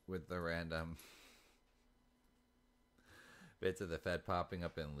 absolutely. With the random bits of the Fed popping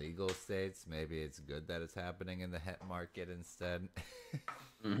up in legal states, maybe it's good that it's happening in the hemp market instead.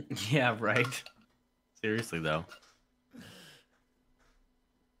 Yeah, right. Seriously, though.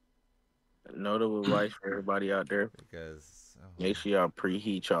 Notable advice for everybody out there. Because make sure y'all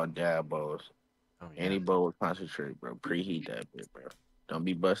preheat y'all dab bowls. Oh, yeah. Any bowl with concentrate, bro. Preheat that bit, bro. Don't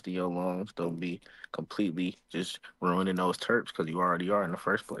be busting your lungs. Don't be completely just ruining those terps because you already are in the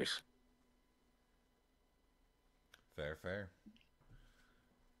first place. Fair.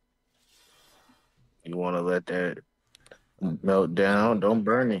 You want to let that melt down. Don't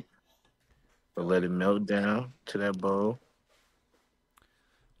burn it. But let it melt down to that bowl.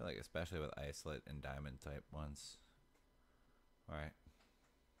 I feel like especially with isolate and diamond type ones. All right.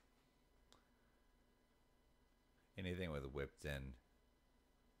 Anything with whipped in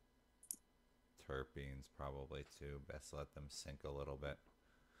terpenes probably too. Best let them sink a little bit.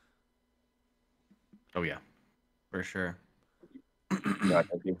 Oh yeah, for sure. Got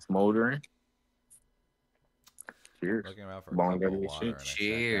to get smoldering. Cheers. Looking around for a cup of water and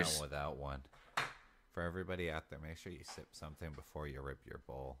Cheers. I sat down without one. For everybody out there, make sure you sip something before you rip your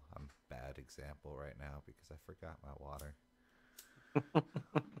bowl. I'm a bad example right now because I forgot my water.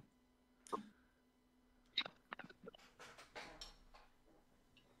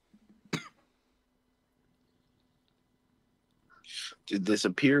 Just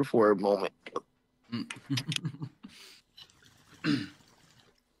disappear for a moment.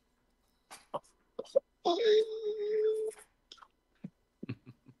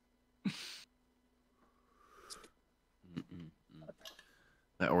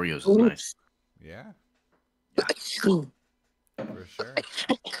 That Oreos is nice. Yeah, Yeah. for sure.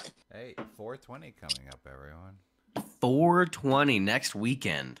 Hey, 420 coming up, everyone. 420 next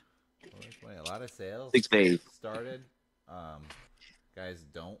weekend. 420. A lot of sales 6 days. started. Guys,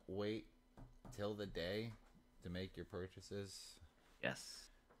 don't wait till the day to make your purchases. Yes.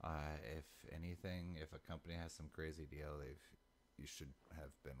 If anything, if a company has some crazy deal, you should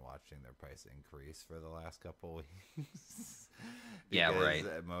have been watching their price increase for the last couple weeks. Yeah, right.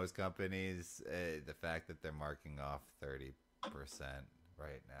 Most companies, the fact that they're marking off 30%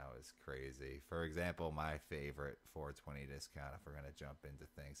 right now is crazy. For example, my favorite 420 discount, if we're going to jump into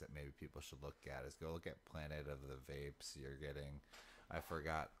things that maybe people should look at, is go look at Planet of the Vapes. You're getting, I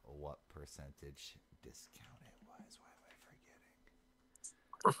forgot what percentage discount it was. Why am I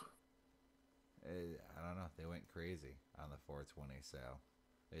forgetting? I don't know. They went crazy on the 420 sale.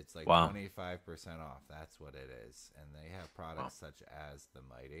 It's like 25% off. That's what it is. And they have products such as the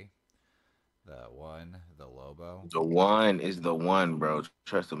Mighty, the One, the Lobo. The One is the one, bro.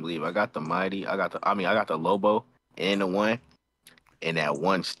 Trust and believe. I got the Mighty. I got the Lobo and the One, and that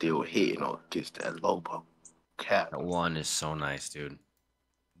One still hitting on just that Lobo. Cap. That One is so nice, dude.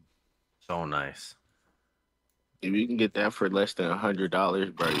 So nice. If you can get that for less than $100,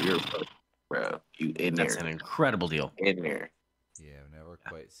 bro, you in there. That's an incredible deal. In there. Yeah, I've never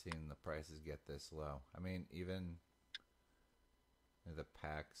quite seen the prices get this low. I mean, even the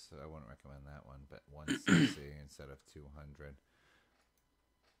packs, I wouldn't recommend that one, but 160 instead of 200.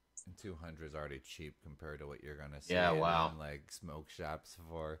 And 200 is already cheap compared to what you're going to see in like smoke shops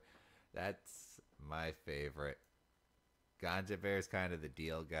for. That's my favorite. Ganja Bear's kind of the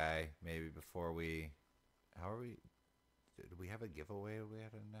deal guy. Maybe before we... Did we have a giveaway we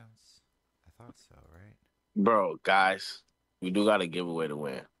had to announce? I thought so, right? Bro, guys, we do got a giveaway to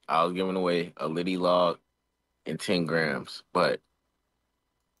win. I was giving away a Liddy log and 10 grams, but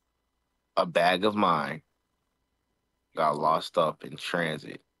a bag of mine got lost up in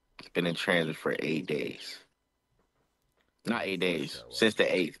transit. It's been in transit for 8 days. Not 8 days. Since the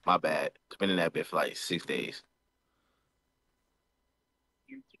 8th. My bad. It's been in that bit for like 6 days.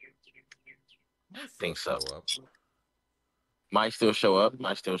 I think so. Up. Might still show up.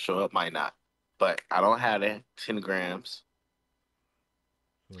 Might not. But I don't have it. 10 grams.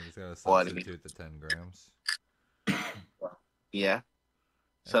 So we just gotta substitute the 10 grams. Yeah.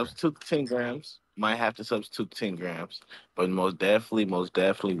 Substitute 10 grams. Might have to substitute 10 grams. But most definitely,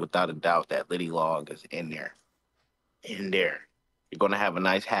 without a doubt, that Liddy log is in there. In there. You're going to have a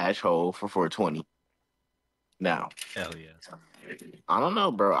nice hash hole for 420. Now. Hell yeah. I don't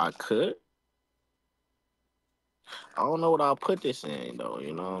know, bro. I could. I don't know what I'll put this in, though.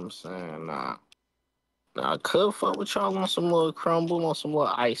 You know what I'm saying? Nah. Now, I could fuck with y'all on some little crumble, on some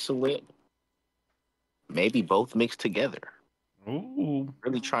little isolate. Maybe both mixed together. Ooh.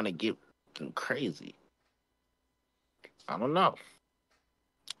 Really trying to get them crazy. I don't know.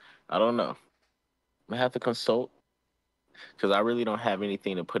 I'm going to have to consult. Because I really don't have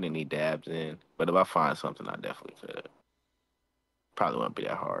anything to put any dabs in. But if I find something, I definitely could. Probably won't be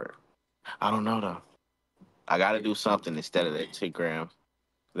that hard. I don't know, though. I got to do something instead of that 10 grams.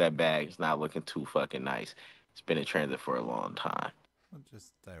 That bag is not looking too fucking nice. It's been in transit for a long time. We'll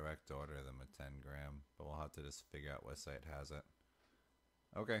just direct order them a 10 gram, but we'll have to just figure out what site has it.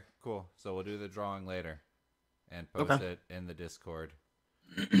 Okay, cool. So we'll do the drawing later and post it in the Discord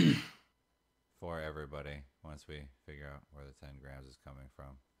for everybody once we figure out where the 10 grams is coming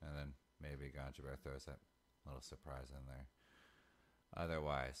from. And then maybe Ganja Bear throws that little surprise in there.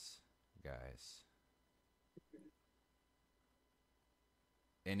 Otherwise, guys,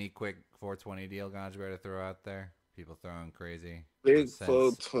 any quick 420 deal Ganja Bear to throw out there? People throwing crazy. Big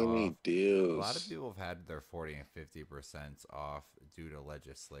 420 deals. A lot of people have had their 40 and 50% off due to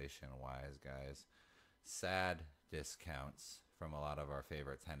legislation-wise, guys. Sad discounts from a lot of our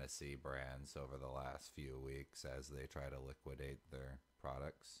favorite Tennessee brands over the last few weeks as they try to liquidate their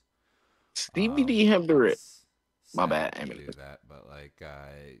products. CBD hemp direct. My bad. I do that, but like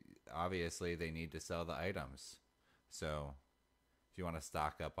obviously they need to sell the items. So if you want to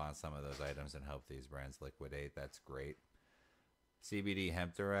stock up on some of those items and help these brands liquidate, that's great. CBD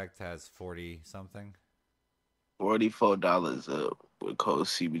Hemp Direct has 40 something. $44 up with code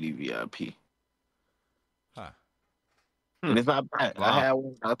CBD VIP. Huh. And it's not bad. Wow. I had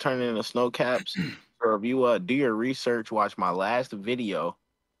one. I turned it into snow caps. So if you do your research, watch my last video.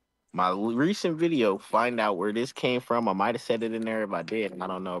 My recent video, find out where this came from. I might have said it in there if I did. I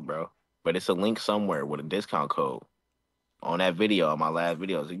don't know, bro. But it's a link somewhere with a discount code on that video, on my last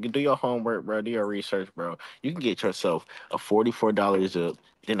videos. You can do your homework, bro. Do your research, bro. You can get yourself a $44 zip,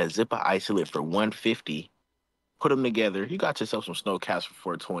 then a zipper isolate for 150. Put them together. You got yourself some snow caps for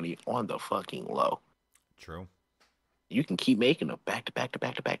 420 on the fucking low. True. You can keep making them back to back to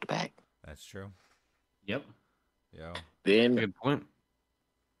back to back to back. That's true. Yep. Yo. Then, Good point.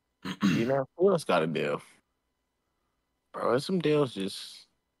 you know, who else got a deal? Bro, some deals just.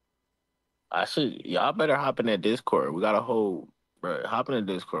 Y'all better hop in that Discord. We got a whole, bro, hop in the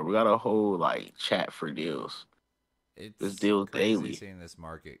Discord. We got a whole, like, chat for deals. This It's deals crazy daily. seeing this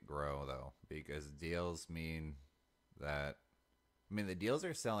market grow, though, because deals mean that. I mean, the deals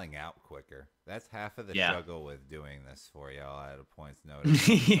are selling out quicker. That's half of the struggle with doing this for y'all at a point's notice.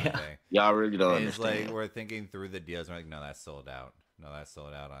 Sunday. Y'all really don't It's understand. like we're thinking through the deals. We're like, no, that's sold out. No, that's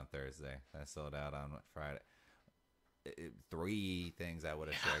sold out on Thursday. That's sold out on Friday. 3 things I would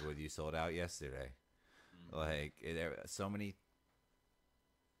have shared with you sold out yesterday. Like, so many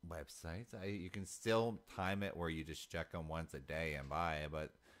websites. You can still time it where you just check them once a day and buy it,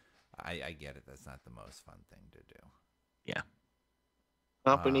 but I get it. That's not the most fun thing to do. Yeah.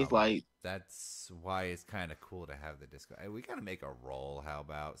 Companies like. That's why it's kind of cool to have the Discord. We got to make a roll. How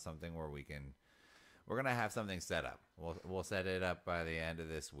about something where we're gonna have something set up. We'll set it up by the end of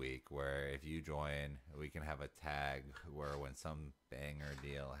this week, where if you join, we can have a tag where when some banger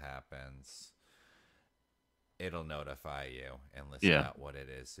deal happens, it'll notify you and list out what it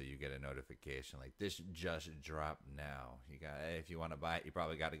is, so you get a notification like this just dropped now. If you want to buy it, you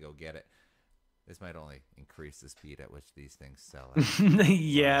probably got to go get it. This might only increase the speed at which these things sell out.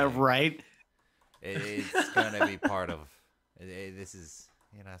 Yeah, right. It's gonna be part of this is.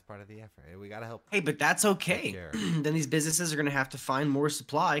 It's part of the effort. We got to help. Hey, but that's okay. Then these businesses are going to have to find more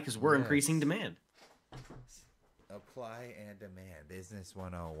supply because we're increasing demand. Apply and demand. Business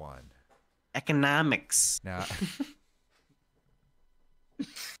 101. Economics. Now,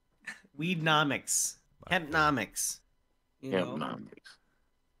 Weednomics. Hempnomics. Hempnomics.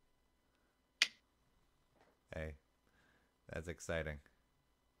 Hey, that's exciting.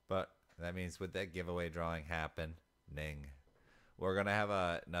 But that means with that giveaway drawing happening, we're going to have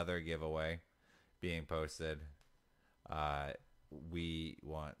another giveaway being posted. We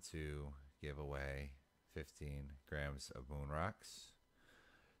want to give away 15 grams of moon rocks.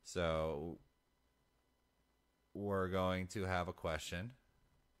 So we're going to have a question,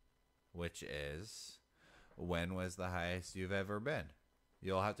 which is, when was the highest you've ever been?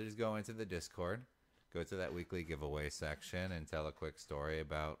 You'll have to just go into the Discord, go to that weekly giveaway section, and tell a quick story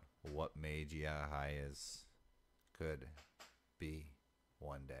about what made you high as could be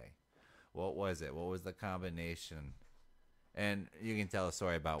one day. What was it? What was the combination? And you can tell a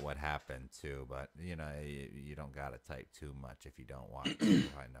story about what happened too, but you don't gotta type too much if you don't want to.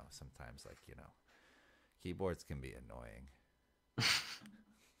 I know sometimes, keyboards can be annoying.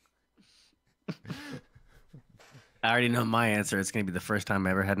 I already know my answer. It's gonna be the first time I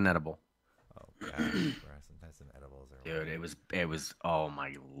ever had an edible. Oh god, sometimes some edibles are. Dude, it was. Oh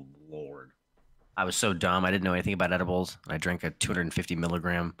my lord. I was so dumb. I didn't know anything about edibles. I drank a 250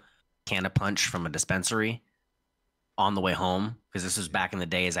 milligram can of punch from a dispensary on the way home, because this was back in the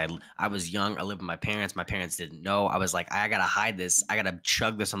days. I was young. I lived with my parents. My parents didn't know. I was like, I gotta hide this. I gotta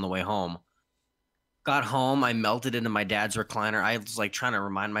chug this on the way home. Got home. I melted into my dad's recliner. I was like trying to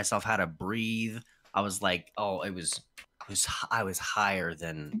remind myself how to breathe. I was like, I was higher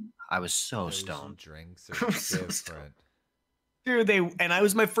than. I was so stoned. Drinks are different. Dude, and I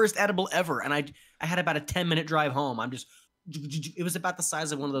was my first edible ever, and I had about a 10-minute drive home. It was about the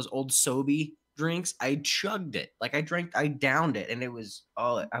size of one of those old Sobe drinks. I chugged it. I downed it, and I was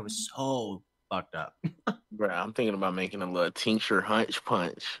so fucked up. Bro, I'm thinking about making a little tincture hunch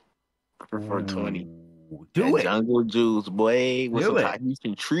punch for 420. Do it. Jungle juice, boy, with some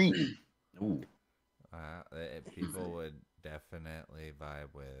Tahitian treat. Ooh. People would definitely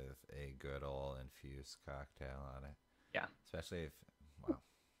vibe with a good old infused cocktail on it. Yeah. Especially if,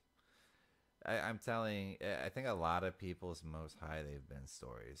 I think a lot of people's most high they've been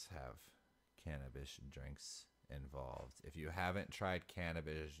stories have cannabis drinks involved. If you haven't tried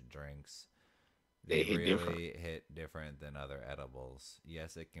cannabis drinks, they really hit different than other edibles.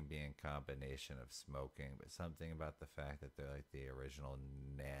 Yes, it can be in combination of smoking, but something about the fact that they're like the original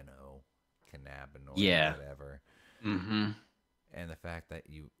nano cannabinoid, whatever. Mm-hmm. And the fact that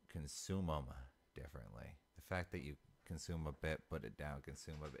you consume them differently. The fact that you consume a bit, put it down,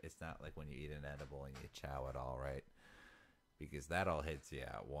 consume a bit. It's not like when you eat an edible and you chow it all, right? Because that all hits you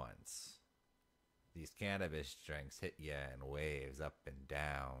at once. These cannabis drinks hit you in waves, up and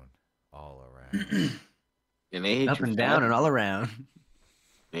down. all around. And they hit Up you and down fast. and all around.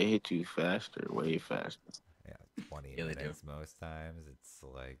 They hit you faster, way faster. Yeah, 20 Yeah, they do. minutes most times. It's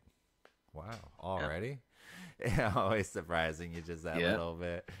like, wow, already? Yeah, always surprising you just that Yeah. little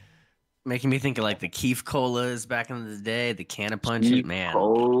bit. Making me think of like the Keef Colas back in the day, the can of punch Keef it, man.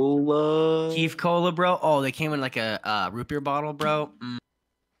 Cola. Keef Cola, bro. Oh, they came in like a root beer bottle, bro.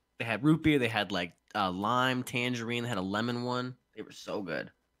 They had root beer. They had like lime, tangerine. They had a lemon one. They were so good.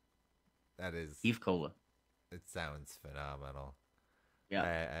 That is, Keef Cola. it sounds phenomenal. Yeah.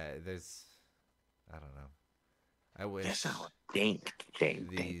 I don't know. I wish That sounds dink.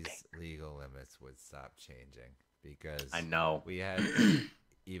 these legal limits would stop changing because I know. we had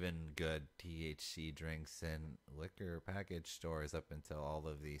even good THC drinks in liquor package stores up until all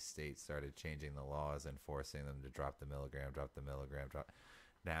of these states started changing the laws and forcing them to drop the milligram.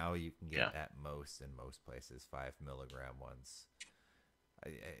 Now you can get at most in most places 5 milligram ones.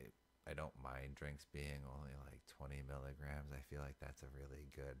 I don't mind drinks being only like 20 milligrams. I feel like that's a really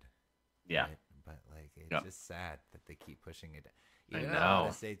good. Yeah. Hit, but like it's just sad that they keep pushing it. Even I in a lot know.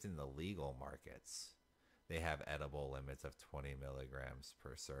 of states in the legal markets, they have edible limits of 20 milligrams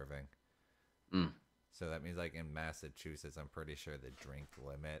per serving. So that means like in Massachusetts, I'm pretty sure the drink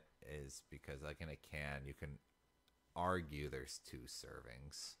limit is because like in a can, you can argue there's 2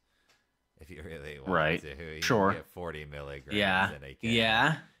 servings. If you really want to, you can get 40 milligrams in a can.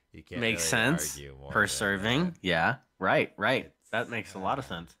 Yeah. You can't Makes really sense. argue more Per than serving. that. Yeah. Right. It's, That makes a lot of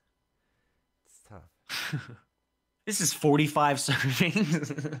sense. It's tough. This is 45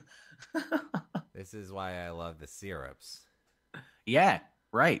 servings. This is why I love the syrups. Yeah.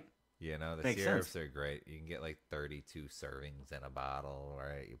 Right. You know, the Makes syrups sense. are great. You can get like 32 servings in a bottle,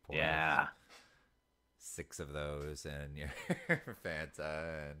 right? You pour Yeah. 6 of those in your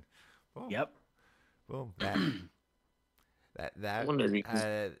Fanta, and boom, Yep. boom. That I wonder if you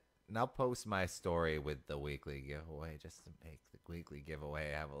can- and I'll post my story with the weekly giveaway just to make the weekly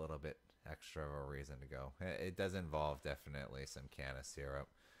giveaway have a little bit extra of a reason to go. It does involve definitely some can of syrup.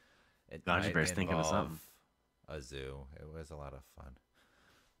 It God, you might better thinking of something. involve a zoo. It was a lot of fun.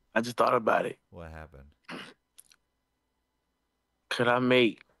 I just thought about it. What happened? Could I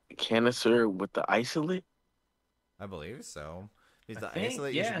make canister with the isolate? I believe so. Because I the think,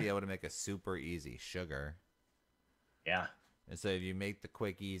 isolate, you yeah. should be able to make a super easy sugar. Yeah. And so if you make the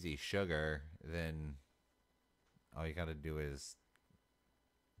quick, easy sugar, then all you got to do is,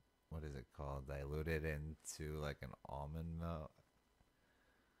 what is it called? Dilute it into like an almond milk.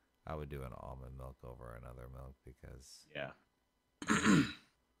 I would do an almond milk over another milk because, Yeah.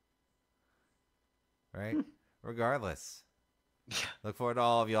 right? Regardless. Look forward to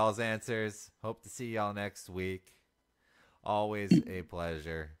all of y'all's answers. Hope to see y'all next week. Always a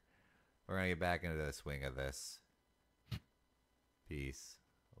pleasure. We're going to get back into the swing of this. Peace.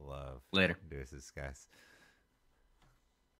 Love. Later. Deuces, guys.